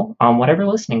possible, on whatever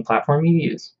listening platform you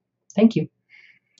use. Thank you.